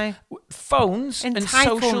manners. I know. Phones and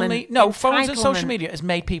social Entitlement. media. No, phones and social Entitlement. media has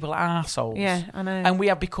made people arseholes. Yeah, I know. And we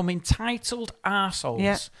have become entitled arseholes.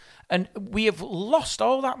 Yeah. And we have lost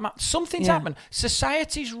all that. Something's Yeah. happened.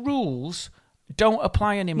 Society's rules don't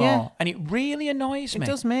apply anymore. Yeah. And it really annoys me. It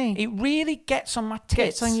does me. It really gets on my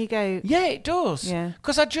tits. Gets on your goat. Yeah, it does. Yeah.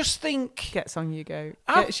 Because I just think... Gets on your goat.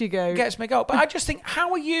 I- Gets you goat. Gets me goat. But I just think,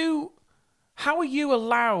 how are you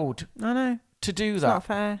allowed I know. to do It's that? not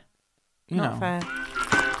fair. You Not know. fair.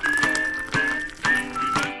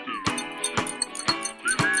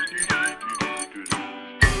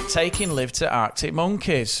 taking Liv to Arctic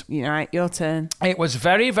Monkeys. Right, your turn. It was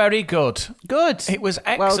very, very good. Good. It was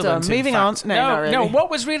excellent. Well done. in Moving on. fact. No, not really. No, what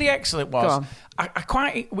was really excellent Go was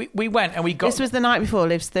on. we went and we got. This was the night before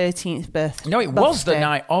Liv's 13th birthday. No, it was the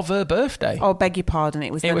night of her birthday. Oh, beg your pardon.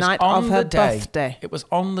 It was the It was night on of her the day. birthday. It was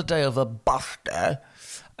on the day of her birthday.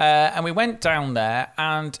 And we went down there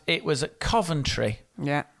and it was at Coventry.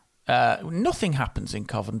 Yeah. Nothing happens in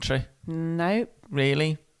Coventry. No.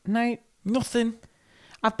 Really? No. Nothing.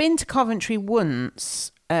 I've been to Coventry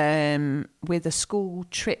once with a school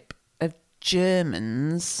trip of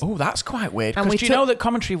Germans. Oh, that's quite weird. And Because we do you took- know that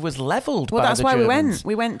Coventry was levelled Well, by that's the why we Germans? went.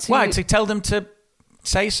 We went to... Why? To tell them to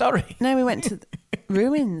say sorry? No, we went to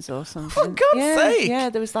ruins or something. For God's sake. Yeah,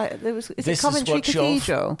 there was... Is it This Coventry what your-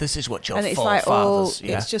 Cathedral? This is what your And it's forefathers... like all...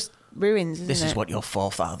 yeah. It's just ruins, isn't This it? is what your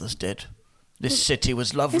forefathers did. This city was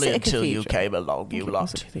Is lovely it a until you cathedral? came along, I you think it was a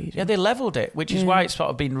lot. cathedral. Yeah, they levelled it, which is why it's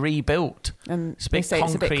sort of been rebuilt. And It's a they bit say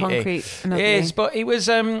it's a bit concrete and It ugly. is, but it was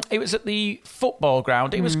at the football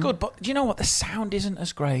ground. It was good, but do you know what? The sound isn't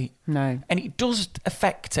as great. No. And it does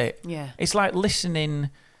affect it. Yeah. It's like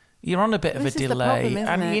listening. You're on a bit of a This is the delay, problem, isn't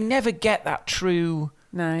and it? you never get that true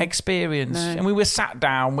experience. No. And we were sat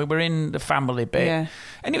down. We were in the family bit, Yeah.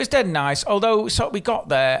 and it was dead nice. Although, so we got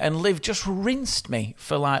there, and Liv just rinsed me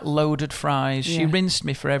for like loaded fries. She Yeah. rinsed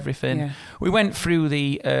me for everything. Yeah. We went through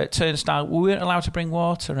the turnstile. We weren't allowed to bring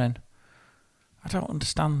water in. I don't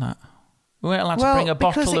understand that. We weren't allowed to bring a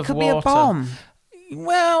bottle because it of could water. be a bomb.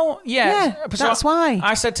 Well, yeah. Yeah, that's why.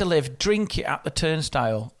 I said to Liv, drink it at the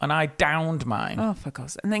turnstile, and I downed mine. Oh, for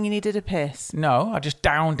God's sake. And then you needed a piss. No, I just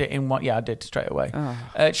downed it in what... Yeah, I did straight away.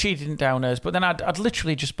 Oh. She didn't down hers, but then I'd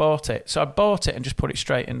literally just bought it. So I bought it and just put it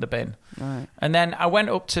straight in the bin. Right. And then I went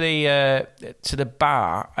up to the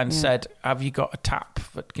bar and said, have you got a tap?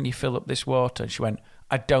 Can you fill up this water? And she went,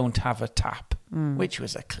 I don't have a tap, which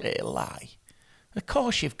was a clear lie. Of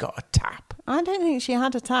course you've got a tap. I don't think she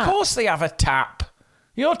had a tap. Of course they have a tap.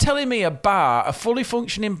 You're telling me a fully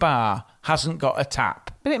functioning bar, hasn't got a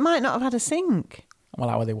tap? But it might not have had a sink. Well,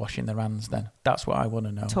 how are they washing their hands then? That's what I want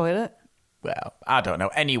to know. Toilet. Well, I don't know.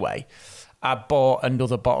 Anyway, I bought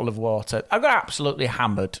another bottle of water. I got absolutely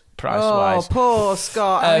hammered price-wise. Oh, poor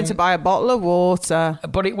Scott. Having to buy a bottle of water.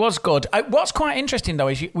 But it was good. What's quite interesting, though,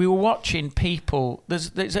 is we were watching people...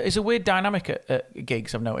 There's a weird dynamic at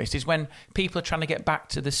gigs, I've noticed, is when people are trying to get back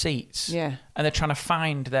to the seats Yeah. and they're trying to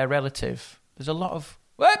find their relative. There's a lot of...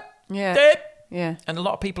 What? Yeah. Dead. Yeah. And a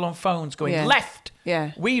lot of people on phones going Yeah. left.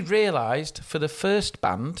 Yeah. We realised for the first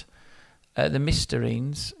band, the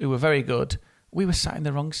Mysterines, who were very good, we were sat in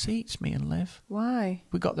the wrong seats, me and Liv. Why?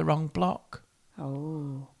 We got the wrong block.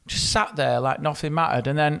 Oh. Just sat there like nothing mattered.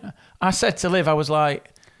 And then I said to Liv, I was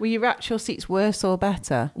like, Were your actual seats worse or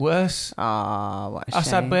better? worse. Ah, what a I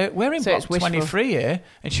shame. said, we're in So it's block wishful. 23 here.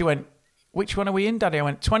 And she went, which one are we in, Daddy? I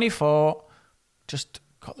went, 24. Just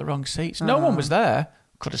got the wrong seats. No one was there.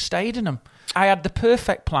 Could have stayed in them. I had the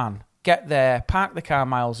perfect plan. Get there, park the car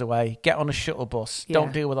miles away, get on a shuttle bus, Yeah.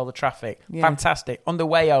 don't deal with all the traffic. Yeah. Fantastic. On the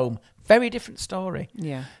way home, very different story.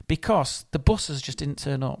 Yeah. Because the buses just didn't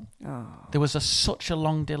turn up. Oh. There was such a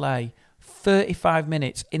long delay. 35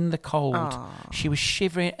 minutes in the cold. Oh. She was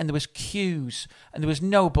shivering and there was queues and there was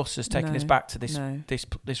no buses taking No, us back to this no.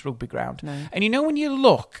 this rugby ground. No. And you know when you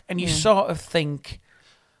look and you Yeah. sort of think,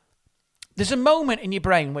 there's a moment in your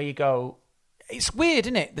brain where you go, it's weird,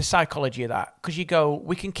 isn't it, the psychology of that? Because you go,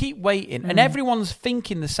 we can keep waiting and everyone's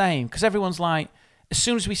thinking the same because everyone's like, as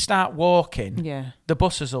soon as we start walking, Yeah. the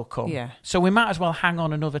buses will come. Yeah. So we might as well hang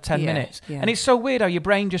on another 10 Yeah, minutes. yeah. And it's so weird how your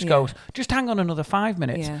brain just Yeah. goes, just hang on another 5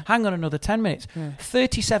 minutes, Yeah. hang on another 10 minutes. Yeah.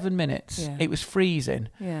 37 minutes, Yeah. it was freezing.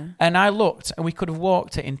 Yeah. And I looked and we could have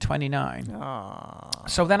walked it in 29.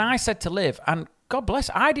 So then I said to Liv, and God bless,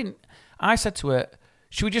 I said to her,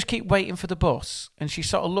 should we just keep waiting for the bus? And she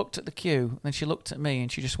sort of looked at the queue, and then she looked at me and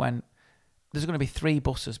she just went, there's going to be 3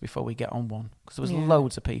 buses before we get on one. Because there was Yeah.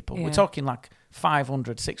 loads of people. Yeah. We're talking like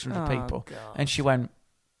 500, 600 Oh, people. God. And she went,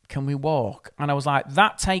 can we walk? And I was like,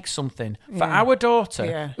 that takes something for Yeah. our daughter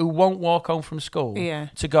Yeah. who won't walk home from school Yeah.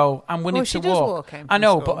 to go, I'm willing Well, to she does walk. walk home I from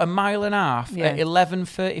know, school. but a mile and a half Yeah. at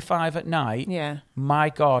 11:35 at night, Yeah. my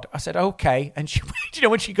God. I said, okay. And she, you know,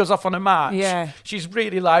 when she goes off on a march, Yeah. she's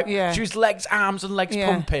really like, Yeah. she was legs, arms and legs Yeah.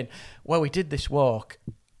 pumping. Well, we did this walk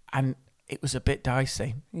and it was a bit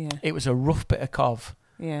dicey. Yeah. It was a rough bit of cov.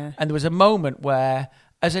 Yeah. And there was a moment where,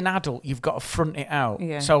 as an adult, you've got to front it out.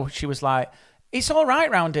 Yeah. So she was like, it's all right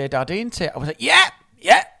round here, Daddy, isn't it? I was like, yeah.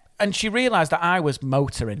 And she realised that I was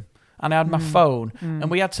motoring. And I had my phone. And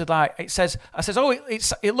we had to I says, oh,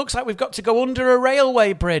 it looks like we've got to go under a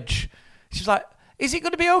railway bridge. She's like, is it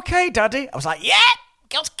going to be okay, Daddy? I was like, yeah,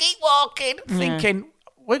 just keep walking. Thinking,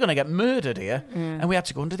 we're going to get murdered here. And we had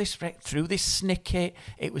to go through this snicket.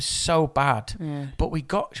 It was so bad. Yeah. But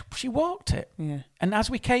she walked it. Yeah. And as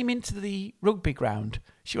we came into the rugby ground,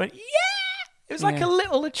 she went, yeah! It was like a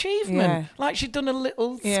little achievement. Yeah. Like she'd done a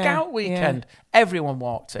little Yeah. scout weekend. Everyone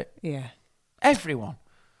walked it. Yeah. Everyone.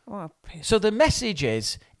 What a piss. So the message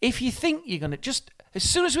is, if you think you're going to just... As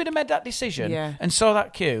soon as we'd have made that decision and saw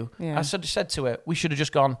that queue, I sort of said to her, we should have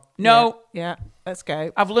just gone, no. Yeah. Let's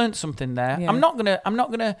go. I've learned something there. Yeah. I'm not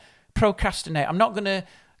gonna procrastinate. I'm not gonna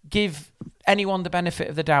give anyone the benefit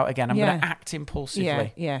of the doubt again. I'm gonna act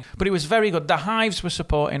impulsively. Yeah. But it was very good. The Hives were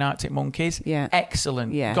supporting Arctic Monkeys. Yeah.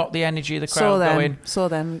 Excellent. Yeah. Got the energy of the crowd going. Saw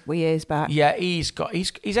them years back. Yeah, he's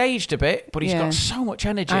aged a bit, but he's got so much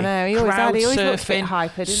energy. I know, he always Crowd looked a bit surfing,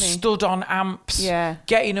 hyper, didn't he? stood on amps, Yeah.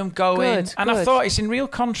 getting them going. Good, and I good. thought it's in real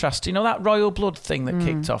contrast. You know that Royal Blood thing that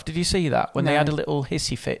kicked off? Did you see that? When they No. had a little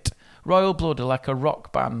hissy fit. Royal Blood are like a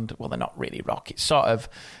rock band. Well, they're not really rock.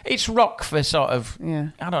 It's rock for sort of,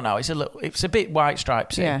 I don't know. It's a bit White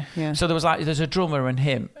Stripes. Yeah. So there's a drummer and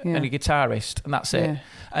him and a guitarist, and that's it. Yeah.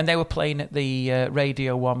 And they were playing at the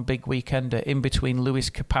Radio 1 Big Weekender in between Lewis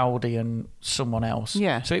Capaldi and someone else.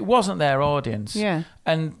 Yeah. So it wasn't their audience. Yeah.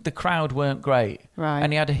 And the crowd weren't great. Right.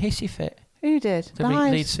 And he had a hissy fit. Who did? The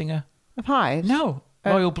Hives? lead singer. Of Hives? No.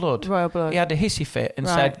 Royal Blood. Royal Blood. He had a hissy fit and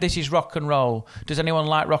Right. said, "This is rock and roll. Does anyone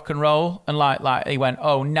like rock and roll?" And like he went,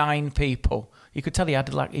 "Oh, 9 people." You could tell he had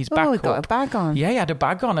his back he up. got a bag on. Yeah, he had a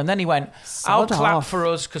bag on, and then he went, "I'll Sod clap off. for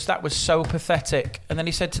us," because that was so pathetic. And then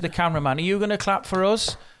he said to the cameraman, "Are you going to clap for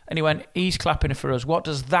us?" And he went, "He's clapping for us. What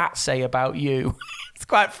does that say about you?" It's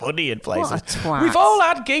quite funny in places. What a twat. We've all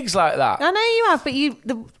had gigs like that. I know you have,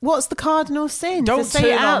 but what's the cardinal sin? Don't to say turn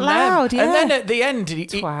it out on loud. them. Yeah. And then at the end,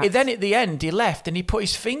 Twat. he left and he put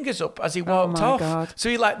his fingers up as he walked my off. God. So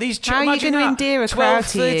he like these. How are you imagine going to that, endear a 12, crowd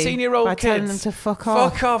to you 13-year-old by kids telling them to fuck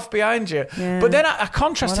off? Fuck off behind you. Yeah. But then I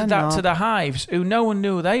contrasted What a that to knob. the Hives, who no one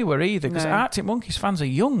knew they were either, because No. Arctic Monkeys fans are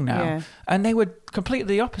young now, Yeah. and they were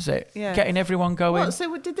completely the opposite, Yeah. getting everyone going. What?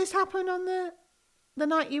 So did this happen on the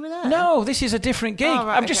night you were there? No, this is a different gig. Oh,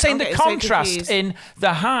 right, I'm just okay. saying I'm the getting so contrast confused. in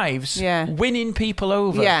the Hives winning people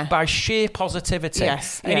over Yeah. by sheer positivity.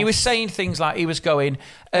 Yes, And he was yes. saying things like, he was going,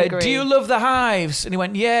 Agree. "Do you love the Hives?" And he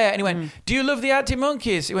went, "Yeah." And he went, "Do you love the Arctic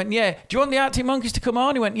Monkeys?" He went, "Yeah." "Do you want the Arctic Monkeys to come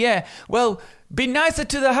on?" He went, "Yeah." "Well, be nicer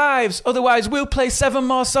to the Hives, otherwise we'll play 7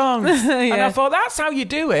 more songs." And I thought, that's how you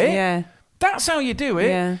do it. Yeah. That's how you do it.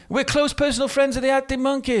 Yeah. "We're close personal friends of the Arctic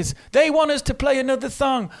Monkeys. They want us to play another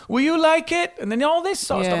song. Will you like it?" And then all this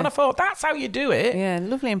sort of Yeah. stuff. And I thought, that's how you do it. Yeah,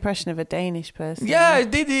 lovely impression of a Danish person. Yeah, I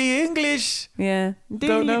did the English. Yeah.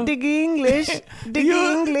 Don't know. Diggy English. Diggy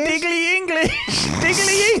You- English. Diggly English.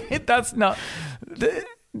 Diggly English. That's not...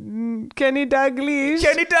 Kenny Dalglish.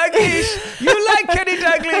 Kenny Dalglish. You like Kenny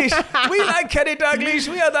Dalglish. We like Kenny Dalglish.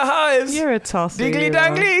 We are the Hives. You're a tosser. Diggly you are.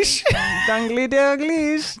 Danglish. Dangly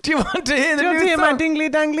Dalglish. Do you want to hear the Do you want to new hear my song? dingly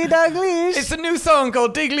dangly Dalglish? It's a new song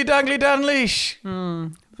called Diggly Dangly Danglish.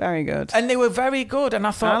 Very good. And they were very good. And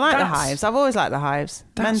I thought, I like the that's- Hives. I've always liked the Hives.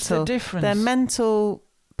 That's the mental. difference. They're mental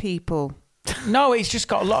people. No, he's just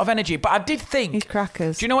got a lot of energy. But I did think... He's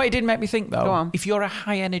crackers. Do you know what it did make me think, though? Go on. If you're a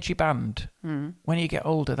high-energy band, when you get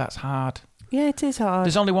older, that's hard. Yeah, it is hard.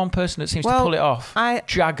 There's only one person that seems to Well, pull it off.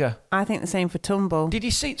 Jagger. I think the same for Tumble. Did you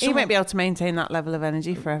see... He someone- won't be able to maintain that level of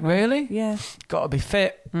energy forever. Really? Yeah. Got to be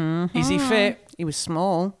fit. Is he fit? He was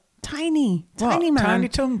small. Tiny. What? Tiny man. Tiny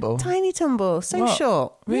Tumble? Tiny Tumble. So What?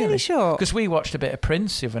 short. Really short. Because we watched a bit of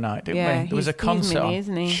Prince the other night, didn't Yeah, we? There was a he's concert mini, on.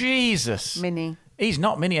 isn't he? Jesus. Mini. He's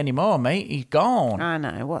not mini anymore, mate. He's gone. I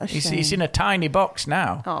know. What a shame. He's in a tiny box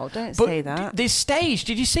now. Oh, don't But say that. this stage,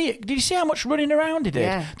 did you see it? Did you see how much running around he did?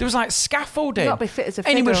 Yeah. There was like scaffolding. You've got to be fit as a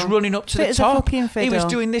And he was fiddle. running up to Fit the as a top. fucking He was fiddle.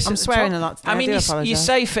 doing this I'm at the swearing top. a lot today. I I mean, do you apologise.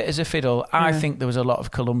 say fit as a fiddle. I think there was a lot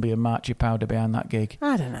of Colombian marching powder behind that gig.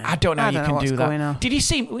 I don't know. I don't know I you don't know can what's do going that. on. Did you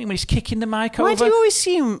see when he's kicking the mic Why over? do you always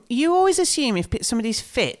assume? You always assume if somebody's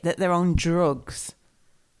fit that they're on drugs.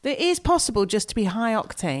 It is possible just to be high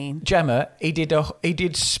octane. Gemma, he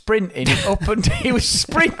did sprinting up and he was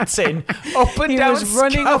sprinting up and He down. was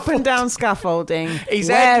running up and down scaffolding, His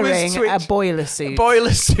head was wearing a switched- boiler suit,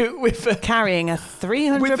 boiler suit with a carrying a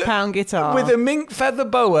 300-pound guitar with a mink feather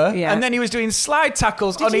boa, Yeah. and then he was doing slide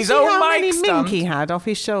tackles Did on you his see own how mic many stand. mink he had off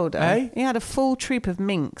his shoulder? Eh? He had a full troop of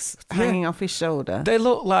minks hanging off his shoulder. They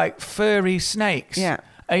look like furry snakes. Yeah.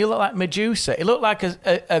 And he looked like Medusa. He looked like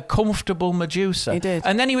a comfortable Medusa. He did.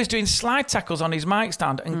 And then he was doing slide tackles on his mic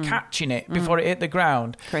stand and catching it before it hit the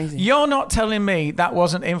ground. Crazy. You're not telling me that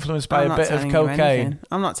wasn't influenced by I'm a not bit of telling you cocaine. anything.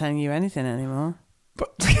 I'm not telling you anything anymore.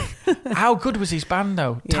 But how good was his band,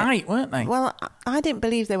 though? Yeah. Tight, weren't they? Well, I didn't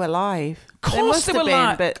believe they were live. Of course they were been,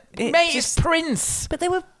 live. but it Mate, just- it's Prince. But they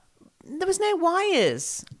were there was no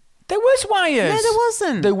wires. There was wires. No, there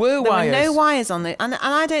wasn't. There were wires. There were no wires on the... And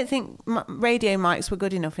I don't think radio mics were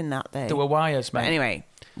good enough in that day. There were wires, mate. But anyway...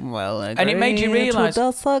 Well, and it made you realise... It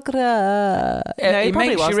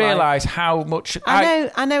makes you realise how much...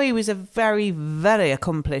 I know he was a very, very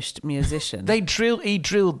accomplished musician. He drilled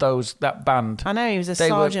that band. I know, he was a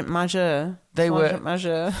sergeant major. Sergeant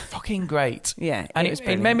major. Fucking great. Yeah, and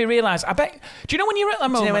it made me realise, I bet... Do you know when you're at that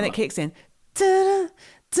moment... Do you know when it kicks in?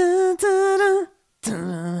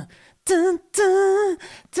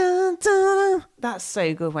 That's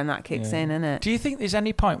so good when that kicks in, isn't it? Do you think there's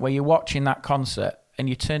any point where you're watching that concert and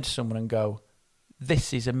you turn to someone and go,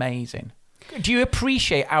 this is amazing? Do you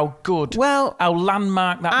appreciate how good, how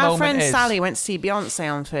landmark that moment is? Our friend Sally went to see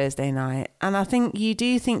Beyonce on Thursday night, and I think you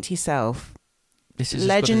do think to yourself, this is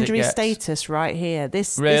legendary status right here.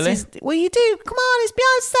 This is, well, you do. Come on, it's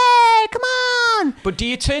Beyonce. Come on. But do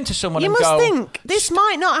you turn to someone and go... You must think, this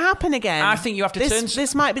might not happen again. I think you have to turn...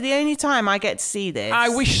 This might be the only time I get to see this.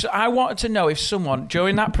 I wanted to know if someone,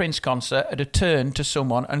 during that Prince concert, had turned to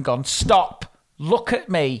someone and gone, stop, look at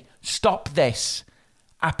me, stop this.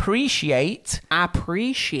 Appreciate.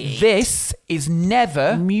 This is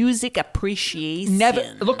never... Music appreciation.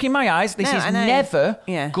 Never. Look in my eyes. This is never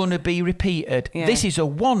going to be repeated. Yeah. This is a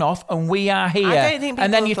one-off and we are here. I don't think people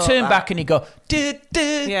and then you turn back and you go... You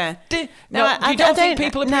don't think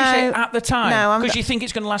people appreciate it at the time? Because you think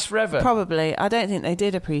it's going to last forever? Probably. I don't think they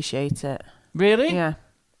did appreciate it. Really? Yeah.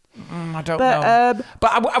 I don't know.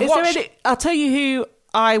 But I've watched... I'll tell you who...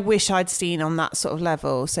 I wish I'd seen on that sort of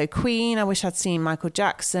level. So Queen, I wish I'd seen Michael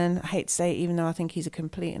Jackson. I hate to say it, even though I think he's a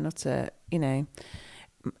complete and utter,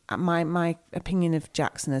 my opinion of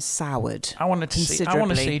Jackson has soured. I want to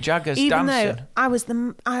see Jaggers even dancing.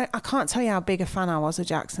 Though I can't tell you how big a fan I was of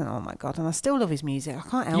Jackson. Oh my God. And I still love his music. I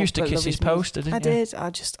can't help You used to but kiss love his poster, didn't you? I did. I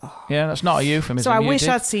just... Oh. Yeah, that's not a euphemism. So I wish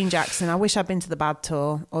I'd seen Jackson. I wish I'd been to the Bad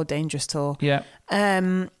Tour or Dangerous Tour. Yeah.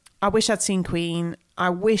 I wish I'd seen Queen. I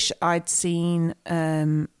wish I'd seen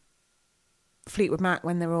Fleetwood Mac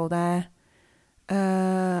when they were all there.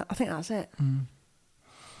 I think that's it.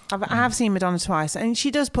 I have seen Madonna twice, and she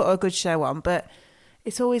does put a good show on, but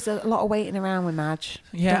it's always a lot of waiting around with Madge.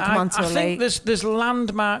 Yeah, Don't come on too I late. think there's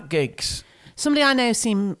landmark gigs. Somebody I know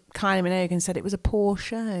seen Kylie Minogue and said it was a poor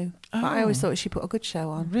show. But I always thought she put a good show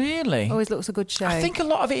on. Really? Always looks a good show. I think a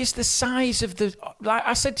lot of it is the size of the... Like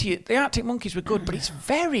I said to you, the Arctic Monkeys were good, but it's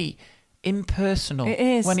very... impersonal. It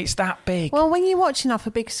is when it's that big. Well, when you're watching off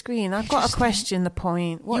a big screen, I've got to question the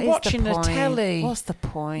point. What you're is watching the point? The telly. What's the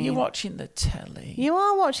point? You're watching the telly. You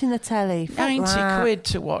are watching the telly. £90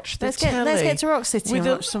 to watch the telly. Let's get to Rock City with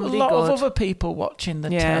and watch somebody a lot good. of other people watching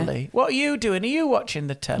the telly. What are you doing? Are you watching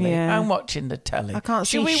the telly? Yeah. I'm watching the telly. I can't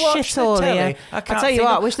see Should we watch shit the all telly? here. I tell you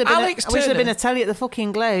what, I wish there'd been a telly at the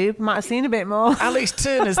fucking Globe. Might have seen a bit more. Alex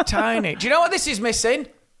Turner's tiny. Do you know what this is missing?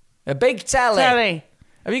 A big telly.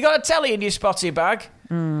 Have you got a telly in your spotty bag?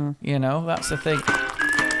 You know, that's the thing.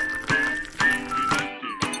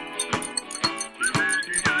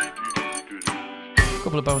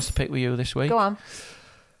 Couple of bones to pick with you this week. Go on.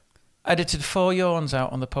 Edited 4 yawns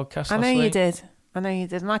out on the podcast last week. I know you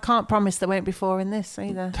did. And I can't promise there won't be 4 in this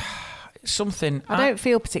either. Something... I don't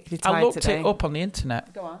feel particularly tired I looked today. it up on the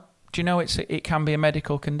internet. Go on. Do you know it can be a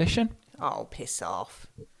medical condition? Oh, piss off.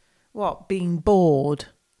 What, being bored?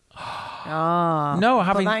 No,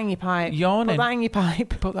 having... Put that in your pipe. Yawning. Put that in your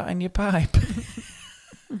pipe. Put that in your pipe.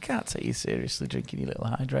 I can't take you seriously drinking your little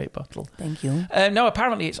hydrate bottle. Thank you. No,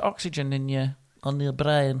 apparently it's oxygen on your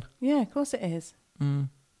brain. Yeah, of course it is. Well,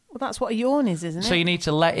 that's what a yawn is, isn't it? So you need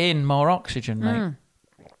to let in more oxygen, mate.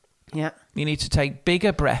 Yeah. You need to take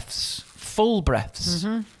bigger breaths, full breaths.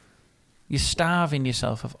 You're starving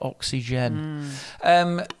yourself of oxygen.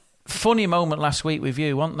 Funny moment last week with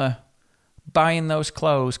you, wasn't there? Buying those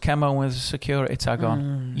clothes, came home with a security tag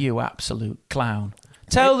on. You absolute clown.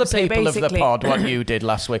 Tell the people of the pod what you did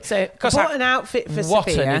last week. So, I bought an outfit for what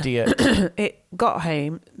Sophia. An idiot. It got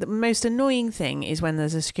home. The most annoying thing is when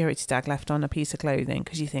there's a security tag left on a piece of clothing,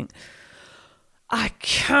 because you think, I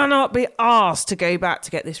cannot be asked to go back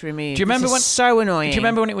to get this removed. Do you remember when? So annoying. Do you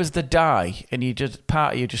remember when it was the dye and you just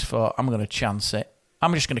part of you just thought, I'm going to chance it.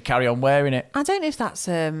 I'm just going to carry on wearing it. I don't know if that's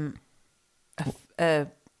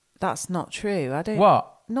that's not true. I don't. What?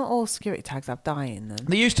 Not all security tags have dye in them.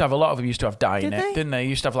 They used to have, a lot of them used to have dye in it, they? didn't they?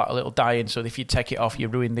 Used to have like a little dye in, so if you take it off, you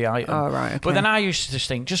ruin the item. Oh, right, okay. But then I used to just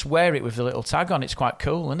think, just wear it with the little tag on. It's quite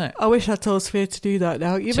cool, isn't it? I wish I told Sophia to do that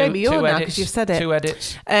now. You made me yawn now because you've said it. 2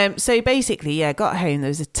 edits. So basically, yeah, got home, there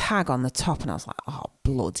was a tag on the top and I was like, oh,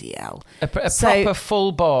 bloody hell. A proper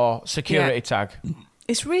full bore security tag.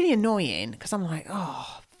 It's really annoying because I'm like,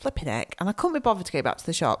 oh, flipping heck. And I couldn't be bothered to go back to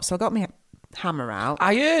the shop. So I got hammer out.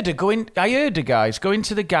 I heard her guys go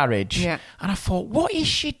into the garage, Yeah. and I thought, what is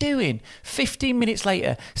she doing? 15 minutes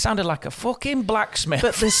later, sounded like a fucking blacksmith.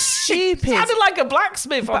 But the stupid... sounded like a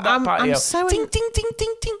blacksmith on that patio. I'm so... Ding, ding, ding,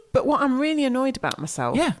 ding, ding. But what I'm really annoyed about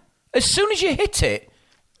myself... Yeah. As soon as you hit it,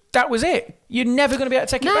 that was it. You're never going to be able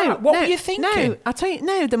to take it back. What were you thinking? No, I'll tell you,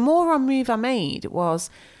 no, the moron move I made was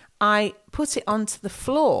I put it onto the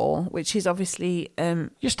floor, which is obviously...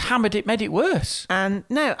 Just hammered it, made it worse. And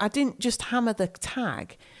no, I didn't just hammer the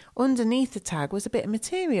tag. Underneath the tag was a bit of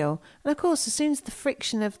material. And of course, as soon as the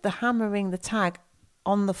friction of the hammering the tag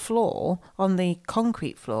on the floor, on the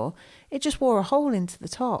concrete floor, it just wore a hole into the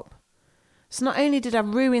top. So not only did I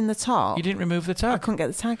ruin the top... You didn't remove the I tag. couldn't get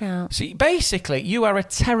the tag out. See, basically, you are a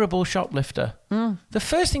terrible shoplifter. The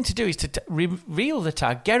first thing to do is to reel the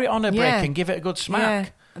tag, get it on a brick Yeah. and give it a good Yeah,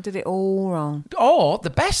 smack. I did it all wrong. Or the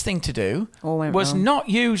best thing to do All went was wrong. not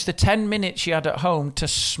use the 10 minutes you had at home to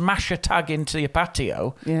smash a tag into your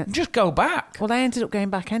patio. Yeah. Just go back. Well, I ended up going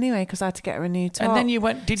back anyway because I had to get her a new top. And then you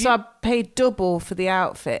went... Did So you? I paid double for the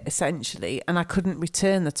outfit, essentially, and I couldn't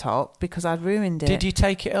return the top because I'd ruined it. Did you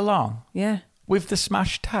take it along Yeah. with the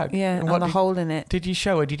smashed tag? Yeah, And and the hole in it. Did you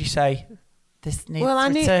show her? Did you say, this needs Well, I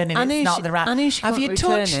knew- returning, I knew it's not she- the right... I knew she Have you couldn't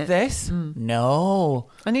return touched it. this?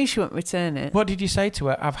 No. I knew she wouldn't return it. What did you say to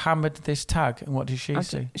her? I've hammered this tag. And what did she I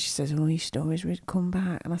say? She says, "Oh, you should always come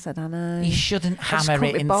back." And I said, "I know." You shouldn't I just hammer couldn't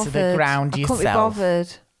it be into the bothered. ground I yourself. couldn't be bothered.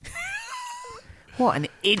 What an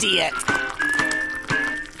idiot!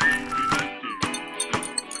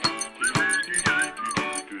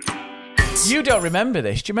 You don't remember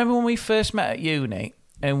this. Do you remember when we first met at uni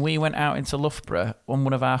and we went out into Loughborough on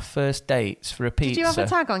one of our first dates for a pizza? Did you have a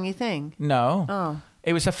tag on your thing? No. Oh.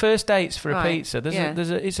 It was our first dates for a Right, pizza. yeah.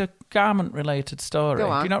 It's a garment-related story. Go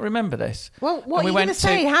on. Do you not remember this? Well, what And are you going to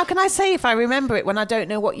say? How can I say if I remember it when I don't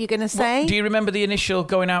know what you're going to say? Do you remember the initial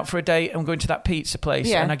going out for a date and going to that pizza place?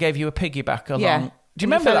 Yeah. And I gave you a piggyback along. Yeah. Do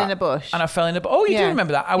you And you remember fell that? in a bush. And I fell in a bush. Oh, you do Yeah.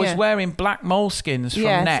 remember that? I was Yeah. wearing black moleskins from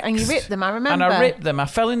Yes, Next. and you ripped them, I remember. And I ripped them. I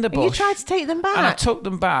fell in the bush. And you tried to take them back. And I took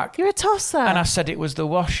them back. You're a tosser. And I said it was the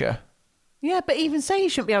washer. Yeah, but even so, you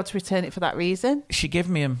shouldn't be able to return it for that reason. She gave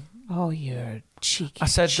me them. Oh, you're a cheeky. I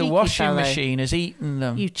said the cheeky washing fellow. machine has eaten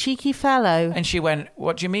them. You cheeky fellow. And she went,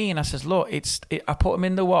 "What do you mean?" I says, "Look, I put them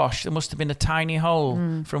in the wash. There must have been a tiny hole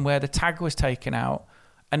from where the tag was taken out,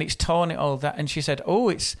 and it's torn it all that." And she said, "Oh,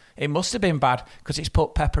 it must have been bad because it's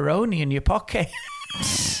put pepperoni in your pocket."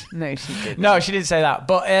 No, she didn't. No, she didn't say that,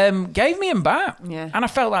 but gave me them back. Yeah. And I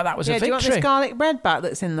felt like that was a Do victory. you want this garlic bread back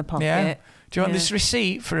that's in the pocket? Yeah. Do you want Yeah. this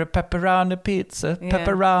receipt for a pepperoni pizza? Yeah.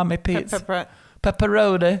 Pepperami pizza.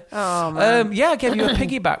 Pepperoni. Oh, man. Yeah, I gave you a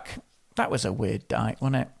piggyback. That was a weird night,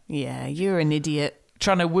 wasn't it? Yeah, you're an idiot.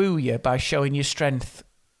 Trying to woo you by showing your strength.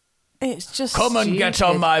 It's just Come and get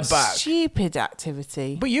on my back. Stupid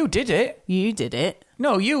activity. But you did it. You did it.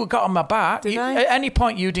 No, you got on my back. Did I? At any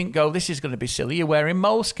point you didn't go, this is going to be silly. You're wearing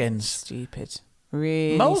moleskins. Stupid.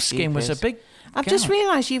 Really Moleskin was a stupid. big... I've just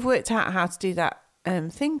realised you've worked out how to do that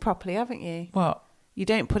thing properly, haven't you? What? You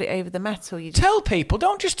don't put it over the metal. You just... Tell people,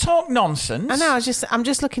 don't just talk nonsense. I know. I'm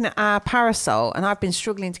just looking at our parasol, and I've been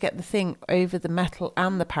struggling to get the thing over the metal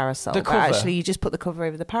and the parasol. The But cover. actually, you just put the cover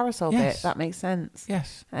over the parasol Yes. bit. That makes sense.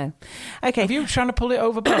 Yes. Oh. Okay. Have you trying to pull it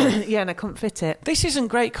over both? Yeah, and I couldn't fit it. This isn't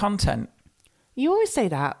great content. You always say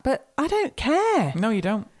that, but I don't care. No, you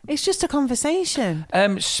don't. It's just a conversation.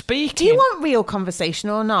 Speaking... Do you want real conversation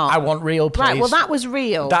or not? I want real, please. Right, well, that was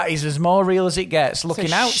real. That is as more real as it gets. Looking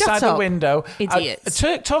So outside shut the up, window, idiots.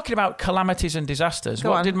 Talking about calamities and disasters.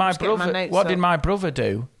 Go What on, did my just getting my brother? notes What up. did my brother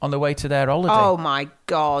do on the way to their holiday? Oh, my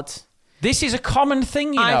God. This is a common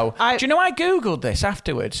thing, you know. Do you know I googled this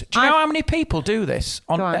afterwards? Do you know how many people do this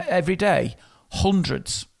Go on. every day?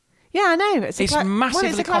 Hundreds. Yeah, I know. It's massively well,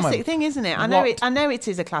 it's a classic common. thing, isn't it? I What? know it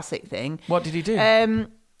is a classic thing. What did he do?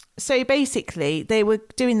 So basically, they were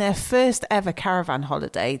doing their first ever caravan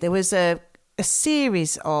holiday. There was a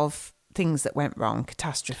series of things that went wrong,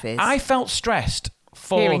 catastrophes. I felt stressed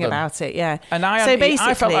for hearing them. about it, yeah. And so I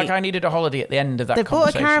basically, felt like I needed a holiday at the end of that they bought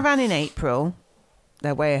a conversation. caravan in April.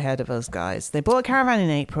 They're way ahead of us, guys. They bought a caravan in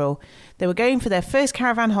April. They were going for their first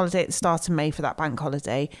caravan holiday at the start of May for that bank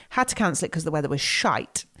holiday. Had to cancel it because the weather was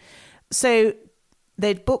shite. So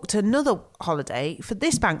they'd booked another holiday for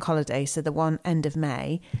this bank holiday, so the one end of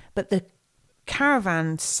May, but the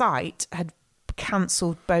caravan site had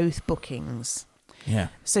cancelled both bookings. Yeah.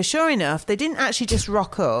 So sure enough, they didn't actually just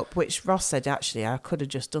rock up, which Ross said, actually, I could have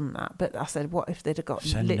just done that. But I said, what if they'd have got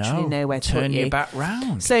Said literally no. nowhere to Turn put you you? back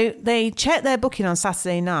round. So they checked their booking on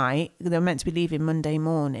Saturday night. They were meant to be leaving Monday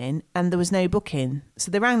morning, and there was no booking.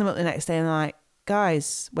 So they rang them up the next day and they're like,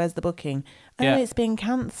 guys, where's the booking? Oh, Yeah. it's been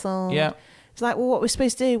cancelled. Yeah. It's like, well, what we're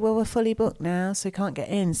supposed to do? Well, we're fully booked now, so we can't get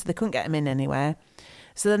in. So they couldn't get them in anywhere.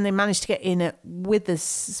 So then they managed to get in at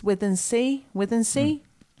Withensea.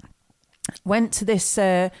 Went to this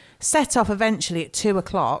set off eventually at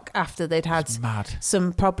 2:00 after they'd had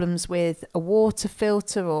some problems with a water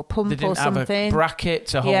filter or pump or something. They didn't have a bracket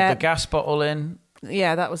to hold the gas bottle in.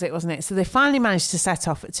 Yeah, that was it, wasn't it? So they finally managed to set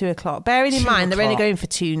off at 2:00. Bearing in mind, they're only going for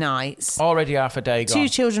 2 nights. Already half a day gone. 2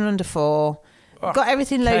 children under 4. Got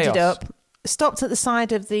everything loaded up. Stopped at the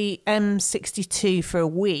side of the M62 for a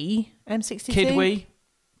wee. M62? Kid wee?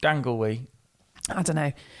 Dangle wee? I don't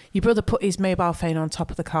know. Your brother put his mobile phone on top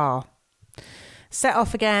of the car. Set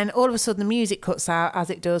off again. All of a sudden, the music cuts out, as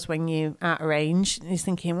it does when you're out of range. And he's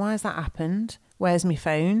thinking, why has that happened? Where's my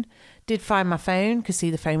phone? Did find my phone, because see,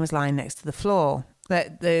 the phone was lying next to the floor,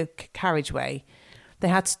 the carriageway. They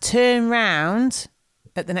had to turn round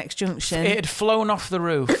at the next junction. It had flown off the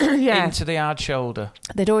roof into the hard shoulder.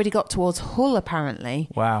 They'd already got towards Hull, apparently.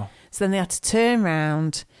 Wow. So then they had to turn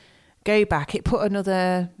round, go back. It put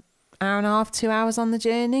another hour and a half, 2 hours on the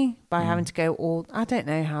journey by having to go all... I don't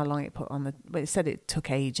know how long it put on the... But it said it took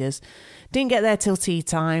ages. Didn't get there till tea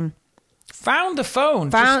time. Found the phone.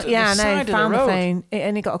 Found the side the road. phone. It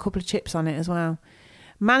only got a couple of chips on it as well.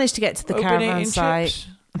 Managed to get to the caravan site.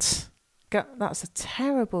 That's a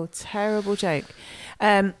terrible, terrible joke.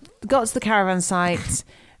 Got to the caravan site,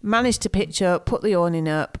 managed to pitch up, put the awning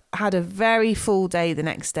up, had a very full day the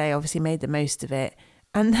next day, obviously made the most of it.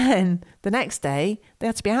 And then the next day, they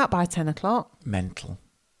had to be out by 10:00. Mental.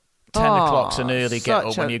 10 o'clock's an early get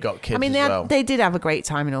up when you got kids as well. They did have a great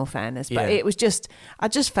time in all fairness, but it was just, I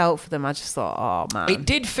just felt for them. I just thought, oh man. It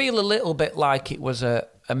did feel a little bit like it was a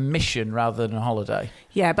mission rather than a holiday.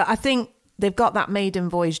 Yeah, but I think they've got that maiden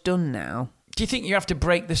voyage done now. Do you think you have to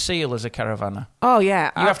break the seal as a caravanner? Oh,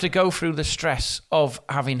 yeah. You have to go through the stress of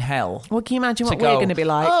having hell. Well, can you imagine what we're going to be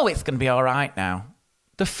like? Oh, it's going to be all right now.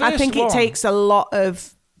 I think it takes a lot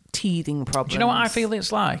of teething problems. Do you know what I feel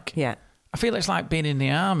it's like? Yeah. I feel it's like being in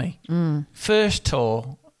the army. First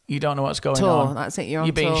tour, you don't know what's going on. That's it, you're on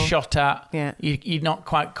You're being shot at. Yeah. You're not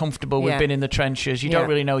quite comfortable with being in the trenches. You don't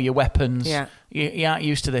really know your weapons. Yeah. You aren't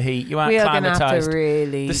used to the heat. You aren't we are climatised. Gonna have to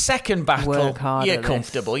really the second battle, you're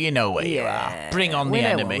comfortable. You know where you are. Bring on the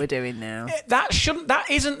enemy. We know what we're doing now. That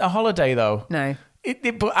isn't a holiday, though. No.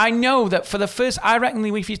 But I know that for the first... I reckon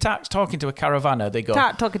if you start talking to a caravanner, they go...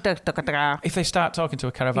 If they start talking to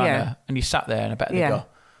a caravanner and you sat there and I bet they go,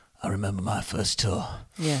 I remember my first tour.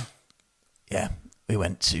 Yeah. Yeah. We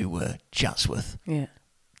went to Chatsworth. Yeah.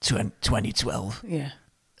 2012. Yeah.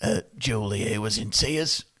 Julie here was in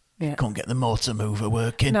tears. Yeah. Couldn't get the motor mover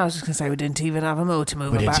working. No, I was just going to say we didn't even have a motor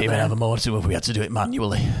mover. We didn't even have a motor mover. We had to do it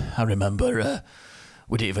manually. I remember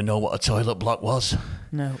we didn't even know what a toilet block was.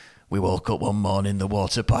 No. We woke up one morning, the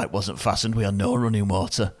water pipe wasn't fastened. We had no running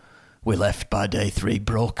water. We left by day 3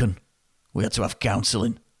 broken. We had to have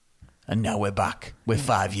counselling. And now we're back. We're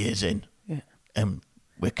 5 years in. Yeah. And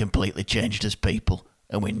we're completely changed as people.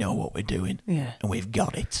 And we know what we're doing. Yeah. And we've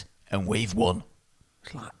got it. And we've won.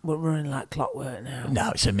 It's like we're running like clockwork now.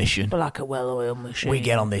 Now it's a mission. But like a well-oiled machine. We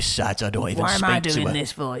get on this side, I don't even speak to her. Why am I doing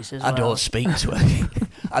this voice as well? I don't speak to her.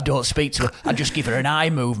 I don't speak to her. I just give her an eye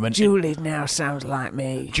movement. Julie now sounds like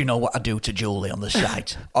me. Do you know what I do to Julie on the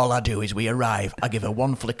site? All I do is we arrive, I give her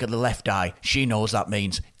one flick of the left eye. She knows that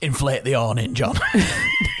means inflate the awning, John.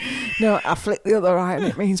 No, I flick the other eye and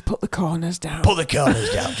it means put the corners down. Put the corners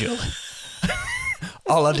down, Julie.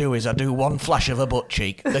 All I do is I do one flash of a butt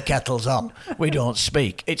cheek. The kettle's on. We don't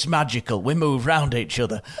speak. It's magical. We move round each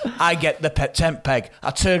other. I get the tent peg.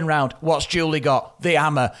 I turn round. What's Julie got? The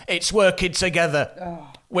hammer. It's working together.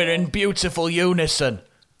 We're in beautiful unison.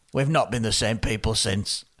 We've not been the same people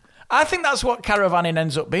since. I think that's what caravanning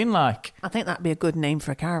ends up being like. I think that'd be a good name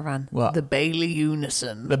for a caravan. What? The Bailey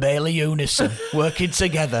Unison. The Bailey Unison. Working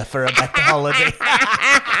together for a better holiday.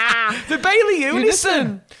 The Bailey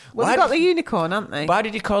Unison. Well, they've got the unicorn, haven't they? Why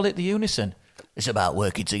did you call it the Unison? It's about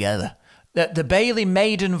working together. The Bailey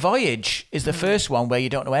Maiden Voyage is the first one where you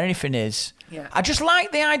don't know where anything is. Yeah. I just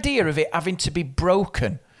like the idea of it having to be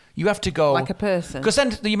broken. You have to go... Like a person. Because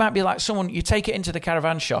then you might be like someone... You take it into the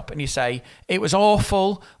caravan shop and you say, it was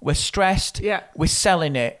awful, we're stressed, we're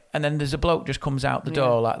selling it. And then there's a bloke just comes out the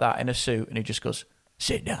door like that in a suit and he just goes,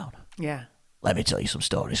 sit down. Yeah. Let me tell you some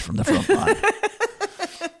stories from the front line.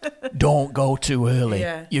 Don't go too early.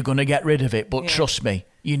 Yeah. You're going to get rid of it, but trust me,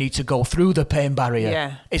 you need to go through the pain barrier.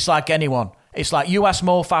 Yeah. It's like anyone. It's like you asked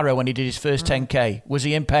Mo Farah when he did his first 10K. Was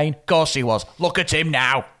he in pain? Of course he was. Look at him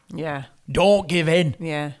now. Yeah. Don't give in.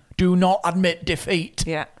 Yeah. Do not admit defeat.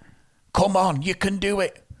 Yeah. Come on, you can do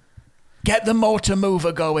it. Get the motor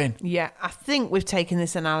mover going. Yeah, I think we've taken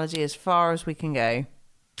this analogy as far as we can go.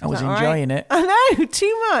 I was that all right? enjoying it. I know,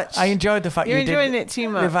 too much. I enjoyed the fact You're you did enjoying it too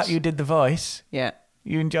much. The fact you did the voice. Yeah.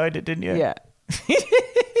 You enjoyed it, didn't you? Yeah.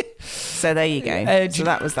 So there you go. So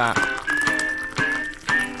that was that.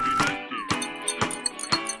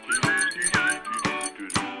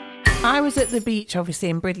 I was at the beach, obviously,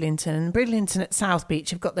 in Bridlington. And Bridlington at South Beach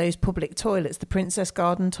have got those public toilets, the Princess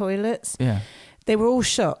Garden toilets. Yeah. They were all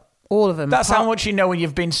shut, all of them. That's how much you know when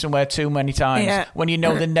you've been somewhere too many times. Yeah. When you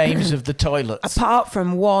know the names of the toilets. Apart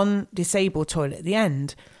from one disabled toilet at the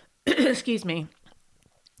end. Excuse me.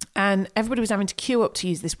 And everybody was having to queue up to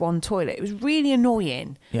use this one toilet. It was really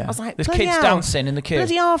annoying. Yeah. I was like, there's bloody kids hell, dancing in the queue.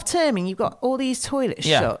 bloody half-terming, you've got all these toilets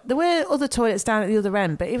shut. There were other toilets down at the other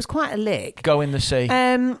end, but it was quite a lick. Go in the sea.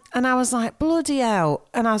 And I was like, bloody hell.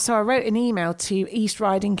 And so I wrote an email to East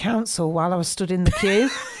Riding Council while I was stood in the queue.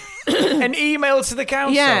 An email to the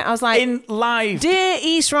council? Yeah, I was like, in live. Dear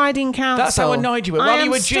East Riding Council. That's how annoyed you were. While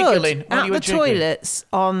you were jiggling. At the toilets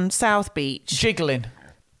on South Beach. Jiggling.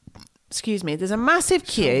 Excuse me. There's a massive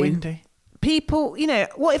queue. So windy. People,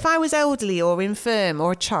 what if I was elderly or infirm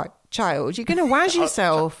or a child? You're going to waz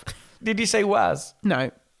yourself. Did you say was?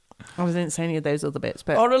 No. I didn't say any of those other bits.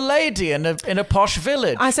 But Or a lady in a posh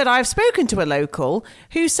village. I said, I've spoken to a local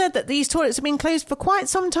who said that these toilets have been closed for quite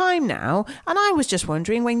some time now. And I was just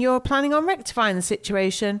wondering when you're planning on rectifying the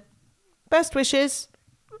situation. Best wishes.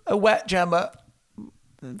 A wet jammer.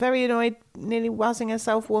 Very annoyed, nearly wazzing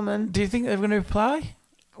herself woman. Do you think they're going to reply?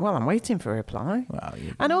 Well, I'm waiting for a reply. Well,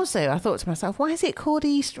 And also, I thought to myself, why is it called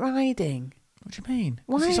East Riding? What do you mean?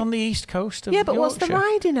 Why? It's on the east coast of Yeah, but what's the Yorkshire.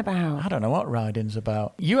 riding about? I don't know what riding's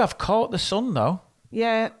about. You have caught the sun, though.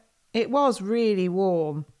 Yeah, it was really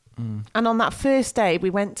warm. And on that first day, we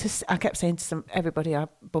went to... I kept saying to everybody I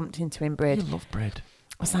bumped into in Brid. You love bread.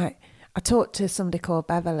 I was like... I talked to somebody called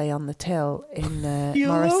Beverly on the till in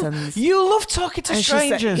Morrison's. You love talking to And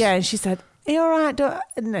strangers. She said, yeah, and she said, are you all right, Doc?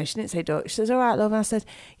 No, she didn't say Doc. She says, all right, love. And I said,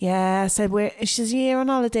 yeah. I said, she says, you're on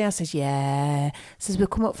holiday? I said, yeah. Says, we'll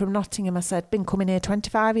come up from Nottingham. I said, been coming here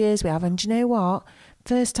 25 years we have. And do you know what?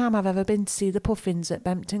 First time I've ever been to see the puffins at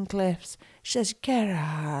Bempton Cliffs. She says, get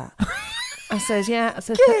out. I says, yeah. I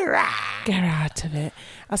says, get out of it.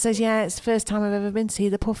 I says, yeah, it's the first time I've ever been to see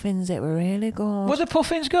the puffins. It were really good. Were the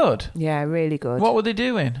puffins good? Yeah, really good. What were they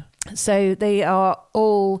doing? So they are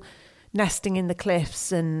all nesting in the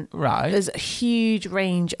cliffs, and there's a huge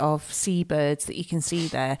range of seabirds that you can see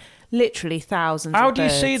there. Literally thousands How of do you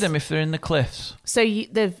birds. see them if they're in the cliffs? So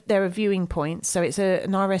there are viewing points. So it's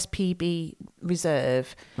an RSPB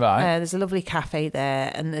reserve. Right. There's a lovely cafe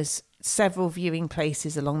there, and there's several viewing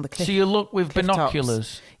places along the cliff. So you look with cliff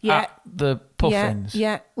binoculars tops. Yeah. at the puffins?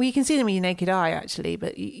 Yeah. Well, you can see them with your naked eye, actually,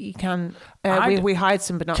 but you can... we hide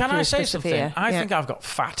some binoculars. Can I say for something? Sophia. I think I've got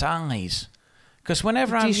fat eyes. Because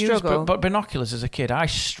whenever Do I've you used struggle? binoculars as a kid, I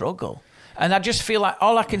struggle. And I just feel like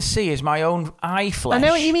all I can see is my own eye flesh. I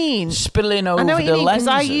know what you mean. Spilling over I know what the you mean, because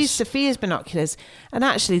lenses. I use Sophia's binoculars, and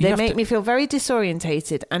actually You they have make to- me feel very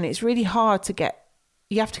disorientated, and it's really hard to get...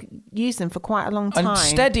 You have to use them for quite a long time. And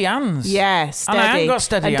steady hands. Yeah, steady. And I ain't got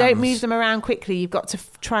steady and hands. don't move them around quickly. You've got to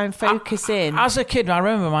try and focus in. As a kid, I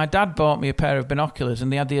remember my dad bought me a pair of binoculars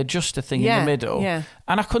and they had the adjuster thing in the middle. Yeah.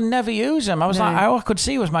 And I could never use them. I was like, all I could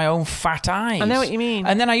see was my own fat eyes. I know what you mean.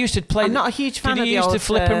 And then I used to play... I'm not a huge fan Did of you the used to old,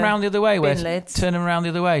 flip them around the other way? bin lids. Turn them around the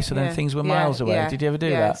other way so then things were miles away. yeah. Did you ever do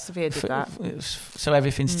Yeah, that? Sophia did that. So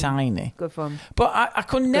everything's tiny. Good fun. But I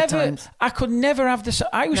could never... times. I could never have this...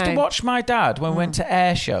 I used to No. watch my dad when we went to air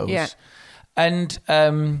shows. Yeah. And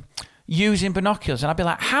using binoculars, and I'd be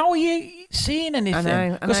like, "How are you seeing anything?"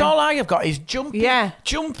 I Because know. all I have got is jumpy Yeah.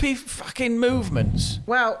 fucking movements.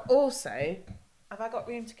 Well, also, have I got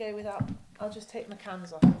room to go without... I'll just take my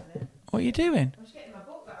cans off a minute. What are you doing? I'm just getting my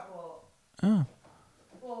book that I bought.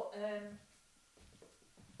 Oh,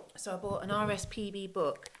 So I bought an RSPB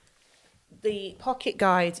book, the pocket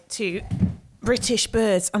guide to British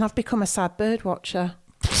birds, and I've become a sad bird watcher.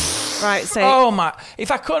 Right, so oh my! If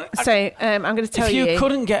I couldn't, I'm going to tell if you. you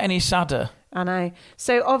couldn't get any sadder, I know.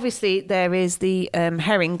 So obviously there is the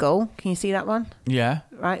herring gull. Can you see that one? yeah,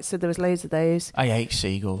 Right. So there was loads of those. I hate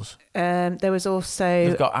seagulls. There was also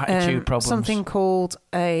They've got attitude problems. Something called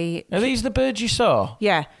a Are these the birds you saw?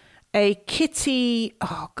 a kitty.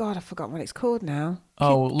 Oh God, I forgot what it's called now.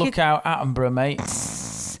 Oh, look out, Attenborough, mate.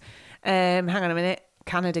 Hang on a minute.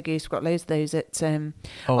 Canada goose. We've got loads of those at. they're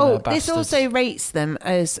this bastards. also rates them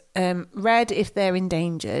as red if they're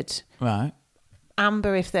endangered, Right,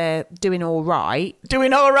 amber if they're doing all right,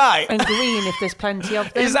 doing all right. and green if there's plenty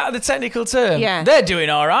of them. Is that the technical term? Yeah. They're doing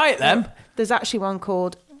all right then. There's actually one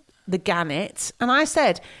called the gannet, and I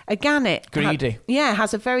said a gannet Greedy.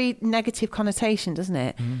 has a very negative connotation, doesn't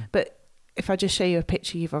it? But if I just show you a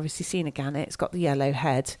picture, you've obviously seen a gannet. It's got the yellow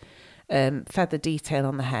head, feather detail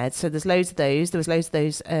on the head. So there's loads of those. There was loads of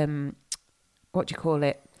those, what do you call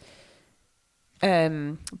it?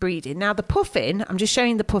 Breeding. Now the puffin, I'm just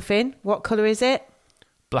showing the puffin. What colour is it?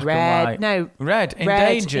 Black red. and white. No. Red.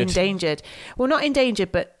 Endangered. Red, endangered. Well, not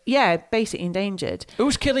endangered, but yeah, basically endangered.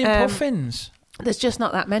 Who's killing puffins? There's just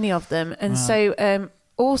not that many of them. And so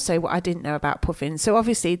also what I didn't know about puffins. So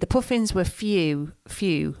obviously the puffins were few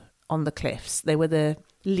on the cliffs. They were the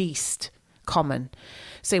least common.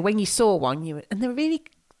 So when you saw one, and they're really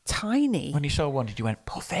tiny. When you saw one, did you went,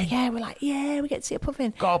 puffin? Yeah, we're like, yeah, we get to see a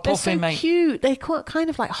puffin. Got a puffin, they're so mate. cute. They kind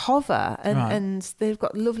of like hover, and, Right. and they've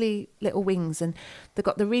got lovely little wings, and they've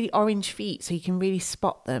got the really orange feet, so you can really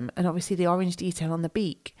spot them, and obviously the orange detail on the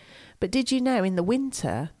beak. But did you know in the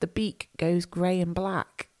winter, the beak goes grey and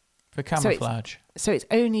black? For camouflage. So it's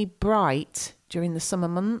only bright during the summer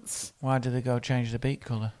months. Why do they go change the beak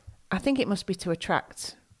colour? I think it must be to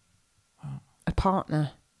attract a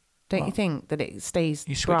partner. Don't you think that it stays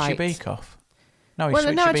You switch bright? your beak off? No, you Well,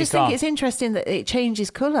 switch no, your I beak just on. think it's interesting that it changes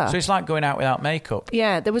colour. So it's like going out without makeup.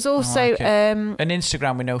 Yeah, there was also... like it. An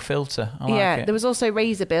Instagram with no filter. I like it. There was also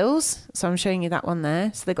razor bills. So I'm showing you that one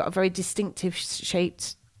there. So they've got a very distinctive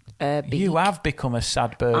shaped beak. You have become a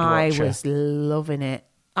sad bird I watcher. was loving it.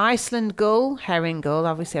 Iceland gull, herring gull.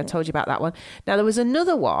 Obviously, I told you about that one. Now, there was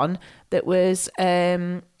another one that was...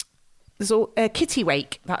 there's a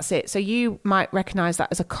kittiwake. That's it. So you might recognise that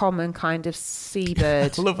as a common kind of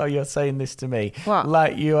seabird. I love how you're saying this to me. What?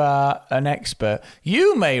 Like you are an expert.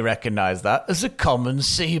 You may recognise that as a common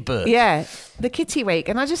seabird. Yeah, the kittiwake.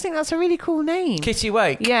 And I just think that's a really cool name.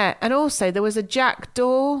 Kittiwake. Yeah, and also there was a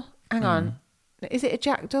jackdaw. Hang on. Is it a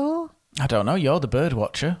jackdaw? I don't know. You're the bird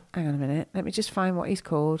watcher. Hang on a minute. Let me just find what he's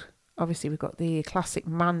called. Obviously, we've got the classic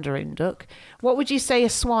mandarin duck. What would you say a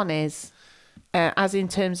swan is? As in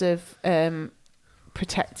terms of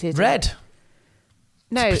protected? Red.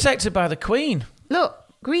 No. It's protected by the Queen. Look,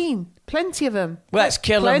 green. Plenty of them. Let's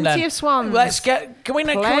kill them then. Plenty of swans. Can we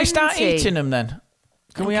start Plenty. eating them then?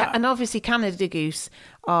 And obviously Canada goose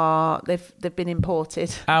they've been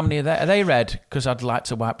imported. How many are they red? Because I'd like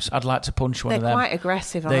to punch one of them. They're quite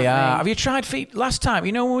aggressive, aren't They they? are. Have you tried feed? Last time,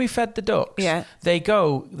 you know when we fed the ducks? Yeah. They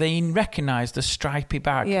recognise the stripy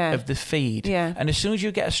bag of the feed. Yeah. And as soon as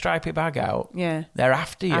you get a stripy bag out, Yeah. they're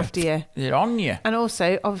after you. They're on you. And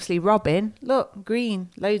also, obviously, robin. Look, green.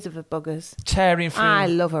 Loads of buggers. Tearing through. I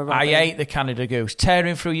love a robin. I hate the Canada goose.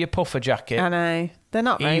 Tearing through your puffer jacket. I know. They're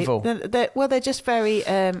not very... Evil. They're just very...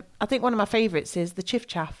 I think one of my favourites is the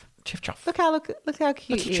chiff-chaff. Chiff-chaff. Look how cute Little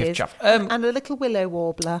he chiff-chaff. is. And the little willow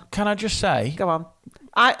warbler. Can I just say... Go on.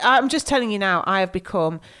 I'm just telling you now, I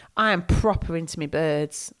am proper into my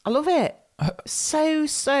birds. I love it. So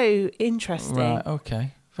interesting. Right,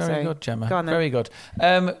 okay. Very good, Gemma. Go on then. Very good.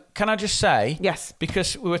 Can I just say... Yes.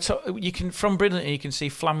 Because we were from Bridlington, you can see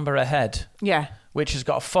Flamborough Head. Yeah. Which has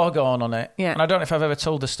got a foghorn on it. Yeah. And I don't know if I've ever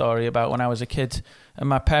told the story about when I was a kid and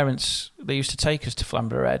my parents, they used to take us to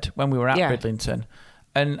Flamborough Head when we were at Bridlington.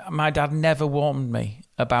 And my dad never warned me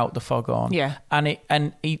about the foghorn. Yeah. And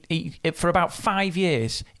he for about 5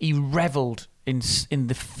 years, he revelled in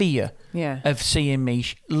the fear of seeing me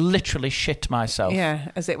literally shit myself. Yeah,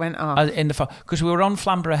 as it went off. In the because we were on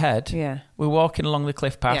Flamborough Head. Yeah. We were walking along the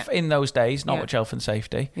cliff path. In those days, not much health and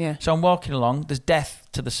safety. Yeah. So I'm walking along. There's death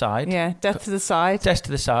to the side. Yeah, death to the side. Death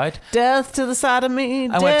to the side. Death to the side of me.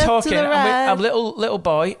 And we're talking. To the right. I'm a little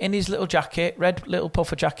boy in his little jacket, red little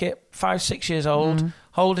puffer jacket, 5-6 years old,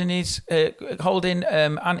 holding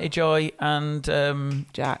Auntie Joy and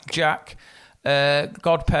Jack.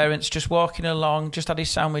 Godparents just walking along, just had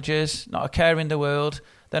his sandwiches, not a care in the world.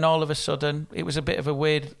 Then all of a sudden, it was a bit of a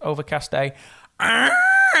weird overcast day.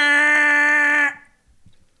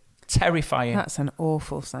 Terrifying. That's an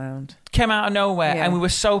awful sound. Came out of nowhere, and we were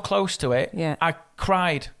so close to it. Yeah. I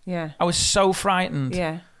cried. Yeah. I was so frightened.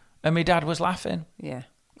 Yeah. And my dad was laughing. Yeah.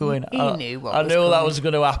 Going, He knew what I was knew coming. that was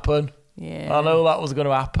going to happen. Yeah. I know that was going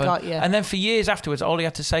to happen. Got you. And then for years afterwards, all he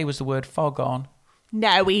had to say was the word foghorn.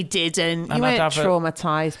 No, he didn't. And You I'd weren't have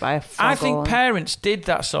traumatised by a foghorn. I think parents did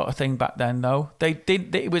that sort of thing back then, though.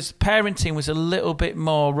 Parenting was a little bit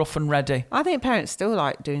more rough and ready. I think parents still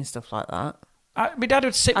like doing stuff like that. My dad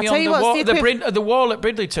would sit me I'll on tell you what's the wall at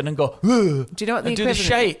Bridlington and go, Do you know what the and do equivalent? the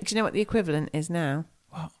shake. Do you know what the equivalent is now?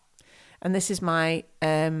 What? And this is my.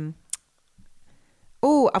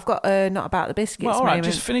 I've got not about the biscuits. Well, all right, moment.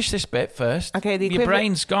 just finish this bit first. Okay, your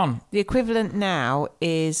brain's gone. The equivalent now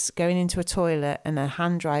is going into a toilet and a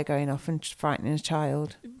hand dryer going off and frightening a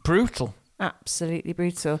child. Brutal. Absolutely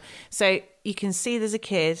brutal. So you can see there's a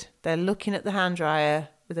kid. They're looking at the hand dryer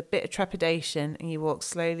with a bit of trepidation, and you walk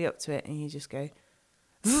slowly up to it, and you just go.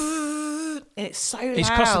 It's so loud. It's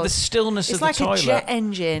because of the stillness of the toilet. It's like a jet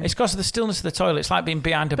engine. It's because of the stillness of the toilet. It's like being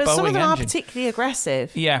behind a but Boeing some of them engine. are particularly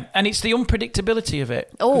aggressive. Yeah, and it's the unpredictability of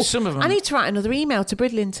it. 'Cause some of them... I need to write another email to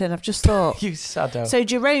Bridlington. I've just thought. You saddo. So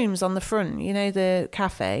Jerome's on the front, you know, the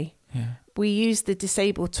cafe. Yeah. We use the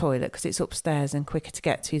disabled toilet because it's upstairs and quicker to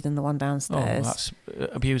get to than the one downstairs. Oh, that's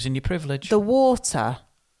abusing your privilege. The water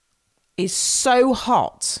is so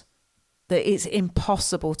hot that it's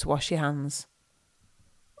impossible to wash your hands.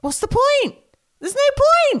 What's the point? There's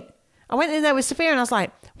no point. I went in there with Sophia and I was like,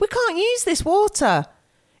 we can't use this water.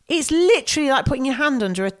 It's literally like putting your hand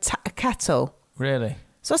under a kettle. Really?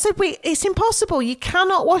 So I said, it's impossible. You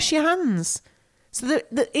cannot wash your hands. So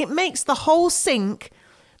it makes the whole sink,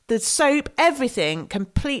 the soap, everything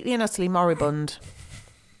completely and utterly moribund.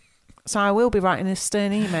 So I will be writing a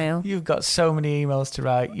stern email. You've got so many emails to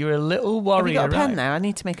write. You're a little warrior, Have you got a pen right? there? I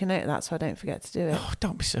need to make a note of that so I don't forget to do it. Oh,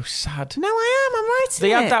 don't be so sad. No, I am. I'm writing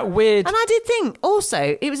They it. had that weird... And I did think,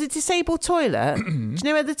 also, it was a disabled toilet. Do you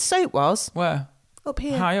know where the soap was? Where? Up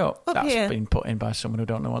here. High up? Up That's here. been put in by someone who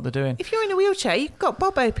don't know what they're doing. If you're in a wheelchair, you've got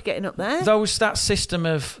Bob Oper getting up there. That system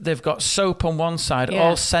of they've got soap on one side, Yeah.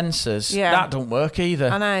 all sensors. Yeah. That don't work either.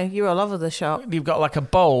 I know, you're all over the shop. You've got like a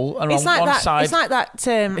bowl, and It's on like one that. side, It's like that. it's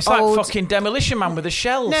old, like fucking Demolition Man with the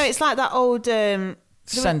shells. No, it's like that old. There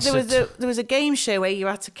Censored. was a game show where you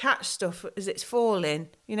had to catch stuff as it's falling.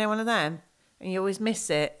 You know, one of them, and you always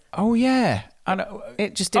miss it. Oh yeah, I know.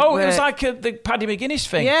 It just didn't it was work. like the Paddy McGuinness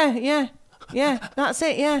thing. Yeah. That's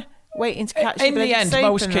it. Yeah, waiting to catch. In your the bloody end, soap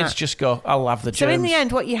most and kids that. just go, "I'll have the germs." So in the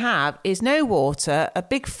end, what you have is no water, a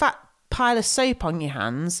big fat pile of soap on your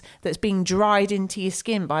hands that's being dried into your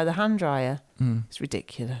skin by the hand dryer. It's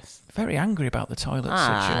ridiculous. Very angry about the toilet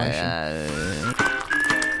situation.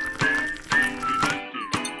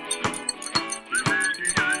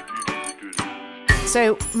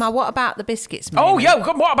 So my what about the biscuits? Oh moment yeah,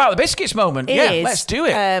 what about the biscuits moment? Yeah, is, let's do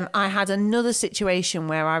it. I had another situation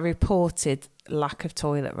where I reported lack of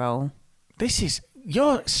toilet roll.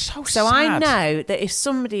 You're so sad. So I know that if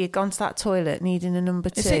somebody had gone to that toilet needing a number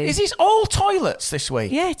 2... Is this all toilets this week?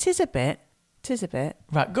 Yeah, it is a bit.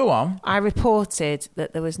 Right, go on. I reported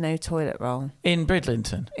that there was no toilet roll. In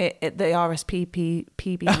Bridlington. At the RSPP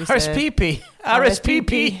reserve.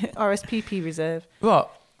 RSPP reserve. What?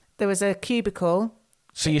 There was a cubicle.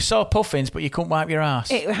 So you saw puffins, but you couldn't wipe your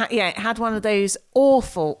ass. It had one of those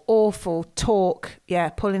awful talk. Yeah,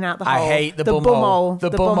 pulling out the hole. I hate the bumhole.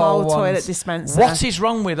 The bumhole ones. toilet dispenser. What is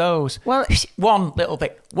wrong with those? Well, one little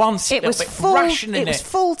bit, it was full. rationing It was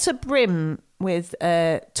full to brim with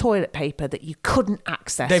toilet paper that you couldn't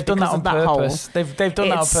access. They've done that on purpose. Hole. They've done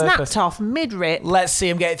that on purpose. Snapped off mid-rip. Let's see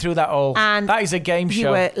him get through that hole. And that is a game show. You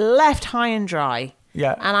were left high and dry.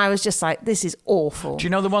 Yeah. And I was just like, this is awful. Do you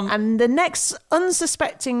know the one? And the next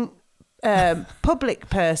unsuspecting public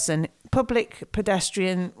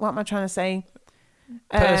pedestrian, what am I trying to say?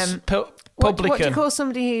 Publican. What do you call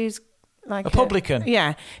somebody who's like a publican?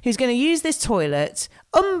 Yeah, who's going to use this toilet,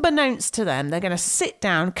 unbeknownst to them, they're going to sit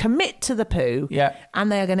down, commit to the poo, and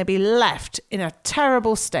they're going to be left in a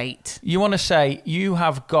terrible state. You want to say you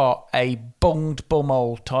have got a bunged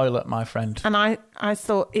bumhole toilet, my friend. And I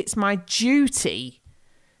thought it's my duty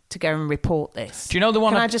to go and report this. Do you know the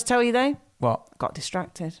one? Can I just tell you though? What? I got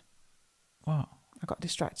distracted. What? I got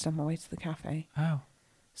distracted on my way to the cafe. Oh.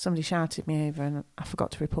 Somebody shouted me over and I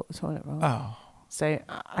forgot to report the toilet roll. Oh. So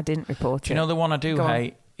I didn't report it. Do you know the one I do Go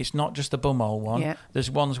hate? It's not just the bumhole one. Yeah.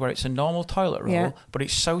 There's ones where it's a normal toilet roll, Yeah. but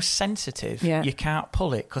it's so sensitive Yeah. you can't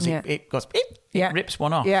pull it because Yeah. it goes beep, it rips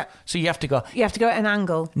one off. Yeah. So you have to go. You have to go at an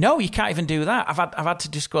angle. No, you can't even do that. I've had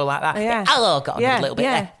to just go like that. Yeah. Oh, got another little bit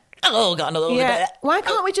there. Oh, got another little bit there. Why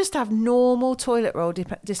can't we just have normal toilet roll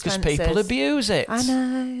dispensers? Because people abuse it. I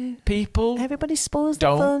know. People Everybody spoils the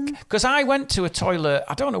don't. fun. Because I went to a toilet,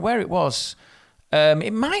 I don't know where it was.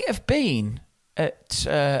 It might have been at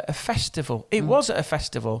a festival. It was at a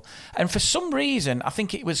festival. And for some reason, I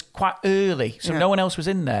think it was quite early, so no one else was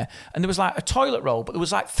in there. And there was like a toilet roll, but there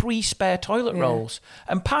was like 3 spare toilet rolls.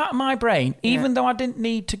 And part of my brain, even though I didn't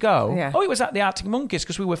need to go, it was at the Arctic Monkeys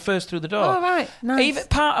because we were first through the door. Oh, right. Nice. Even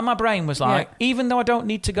part of my brain was like, even though I don't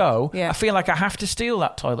need to go, I feel like I have to steal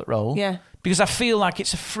that toilet roll. Yeah. Because I feel like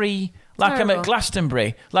it's a free, like Terrible. I'm at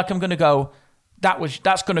Glastonbury, like I'm going to go,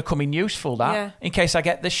 that's going to come in useful, in case I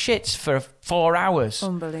get the shits for 4 hours.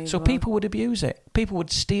 Unbelievable. So people would abuse it. People would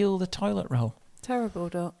steal the toilet roll. Terrible,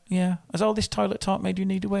 Doc. Yeah. Has all this toilet talk made you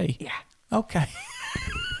need a wee? Yeah. Okay.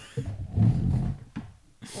 Oh,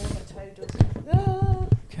 my toe does. Oh,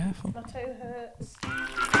 Careful. my toe hurts.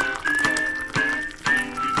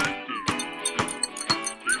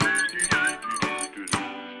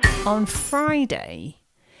 On Friday,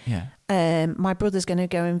 my brother's going to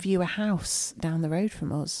go and view a house down the road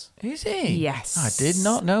from us. Is he? Yes. I did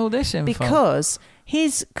not know this info. Because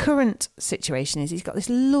his current situation is he's got this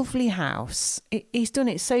lovely house. He's done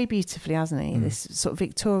it so beautifully, hasn't he? This sort of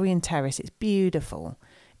Victorian terrace. It's beautiful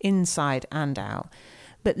inside and out.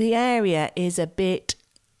 But the area is a bit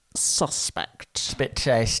suspect. It's a bit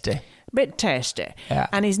tasty. Yeah.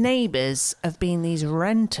 And his neighbours have been these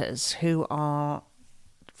renters who are,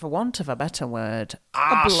 for want of a better word,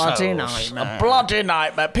 a bloody nightmare. A bloody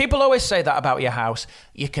nightmare. People always say that about your house.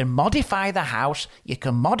 You can modify the house, you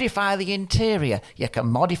can modify the interior, you can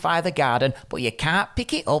modify the garden, but you can't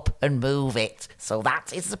pick it up and move it. So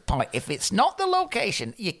that is the point. If it's not the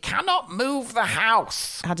location, you cannot move the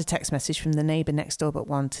house. I had a text message from the neighbour next door but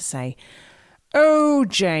one to say, "Oh,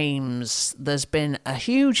 James, there's been a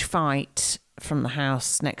huge fight from the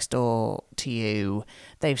house next door to you.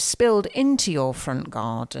 They've spilled into your front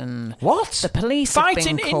garden." What? The police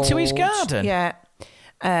Fighting have been called. into his garden? Yeah.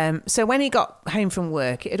 So when he got home from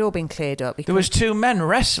work, it had all been cleared up. There was two men He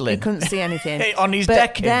wrestling. couldn't see anything. On his but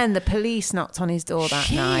decking. Then the police knocked on his door that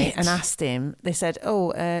Shit. night and asked him. They said,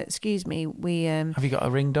 excuse me, we... Have you got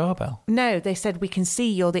a Ring doorbell? No, they said, we can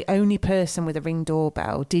see you're the only person with a Ring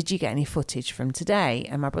doorbell. Did you get any footage from today?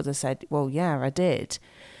 And my brother said, well, yeah, I did.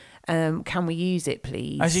 Can we use it,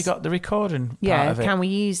 please? Has he got the recording part of it? Can we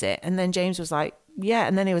use it? And then James was like, yeah.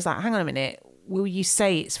 And then he was like, hang on a minute. Will you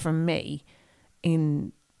say it's from me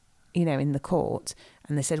in the court?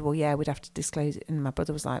 And they said, well, yeah, we'd have to disclose it. And my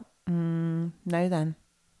brother was like, no then.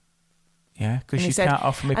 Yeah, because And he you said- can't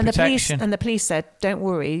offer me and protection. The police said, don't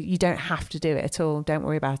worry, you don't have to do it at all. Don't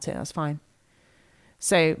worry about it. That's fine.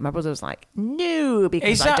 So my brother was like, no,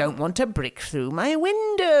 because I don't want to break through my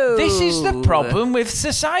window. This is the problem with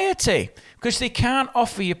society, because they can't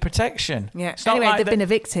offer you protection. Yeah. It's not Anyway, like they've been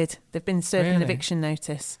evicted. They've been served an Really? eviction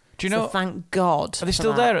notice. Do you So know- thank God. Are they for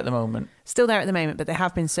still that. there at the moment? Still there at the moment, but they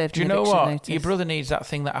have been served Do you an know eviction what? notice. Your brother needs that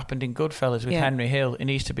thing that happened in Goodfellas with Yeah. Henry Hill. He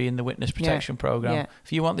needs to be in the witness protection program. Yeah.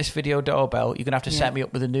 If you want this video doorbell, you're going to have to set me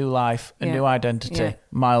up with a new life, a Yeah. new identity, Yeah.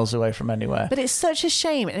 miles away from anywhere. But it's such a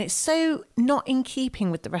shame, and it's so not in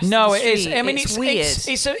keeping with the rest No, of the it is. street. I mean, it's weird.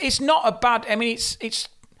 It's not a bad. I mean, it's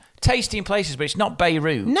tasty in places, but it's not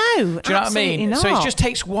Beirut. No, do you know what I absolutely mean? not. So it just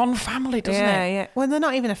takes one family, doesn't yeah, it? yeah. Well, they're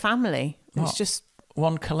not even a family. What? It's just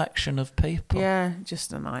One collection of people. yeah,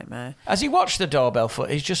 just a nightmare. Has he watched the doorbell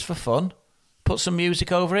footage just for fun? Put some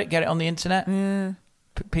music over it, get it on the internet. Yeah.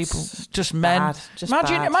 People, just men. bad, just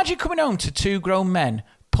imagine, bad. imagine coming home to two grown men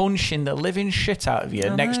punching the living shit out of you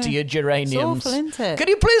next know. to your geraniums. It's awful, isn't it? Can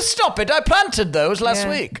you please stop it? I planted those last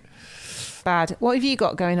Yeah. week. Bad. What have you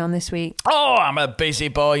got going on this week? Oh, I'm a busy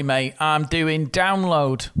boy, mate. I'm doing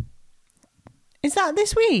download. Is that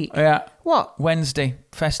this week? Yeah. What? Wednesday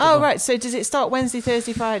festival. Oh, right. So does it start Wednesday,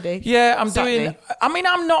 Thursday, Friday? Yeah, I'm Saturday? doing. I mean,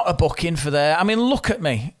 I'm not a booking for there. I mean, look at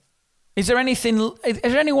me. Is there anything? Is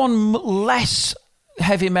there anyone less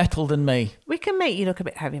heavy metal than me? We can make you look a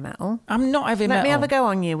bit heavy metal. I'm not heavy metal. Let me have a go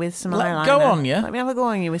on you with some eyeliner. Go on, yeah. Let me have a go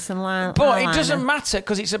on you with some eyeliner. But it doesn't matter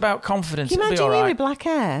because it's about confidence. Can you It'll be imagine all me right. with black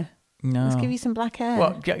hair? No. Let's give you some black hair.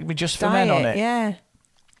 What? Get me just for Dye men on it, it. Yeah.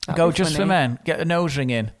 That'd Go be just for funny. men. Get a nose ring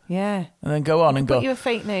in, Yeah. and then go on and Put go. you a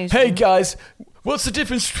fake nose. Hey ring. guys, what's the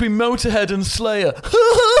difference between Motorhead and Slayer?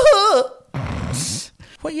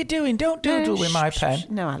 What are you doing? Don't doodle with my pen.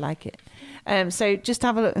 No, I like it. So just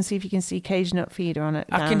have a look and see if you can see Cage Nut Feeder on it.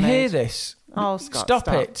 I can hear this. Oh, Scott, Stop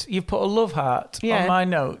it. You've put a love heart Yeah. on my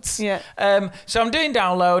notes. Yeah. So I'm doing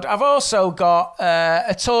download. I've also got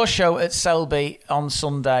a tour show at Selby on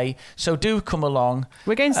Sunday, so do come along.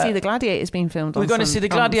 We're going to see the Gladiators being filmed on We're going to see the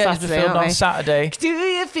Gladiators be filmed on Saturday. Do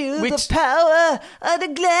you feel Which- the power of the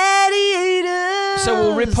Gladiators? So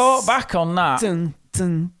we'll report back on that. Dun,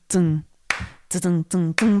 dun, dun. Dun, dun,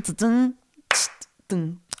 dun, dun, dun. Dun,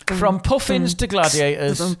 dun, From Puffins to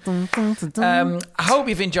Gladiators. dun, dun, dun, dun, dun. I hope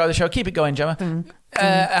you've enjoyed the show. Keep it going, Gemma.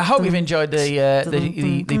 I hope you've enjoyed the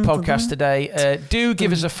podcast today. Do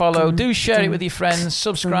give us a follow. Do share it with your friends.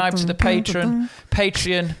 Subscribe to the Patreon.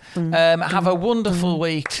 Have a wonderful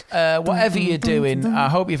week. Whatever you're doing, I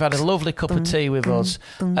hope you've had a lovely cup of tea with us.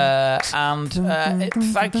 And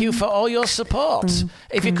thank you for all your support.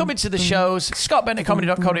 If you're coming to the shows,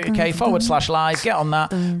 scottbennettcomedy.co.uk/live. Get on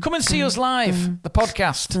that. Come and see us live. The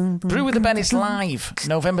podcast. Brew with the Bennetts live.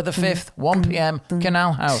 November the 5th, 1 p.m.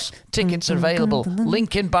 Canal House. Tickets are available.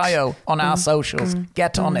 Link in bio on our socials.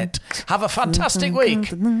 Get on it. Have a fantastic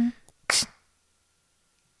week.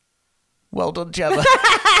 Well done, Gemma.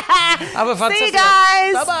 Have a fantastic See you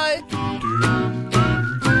guys. week. Bye-bye.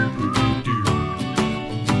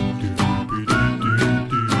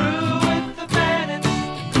 With the Bennetts.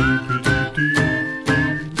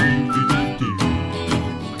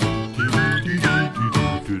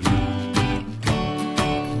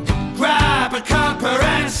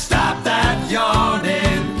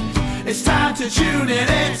 to tune in,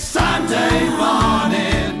 it's Sunday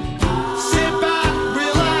morning.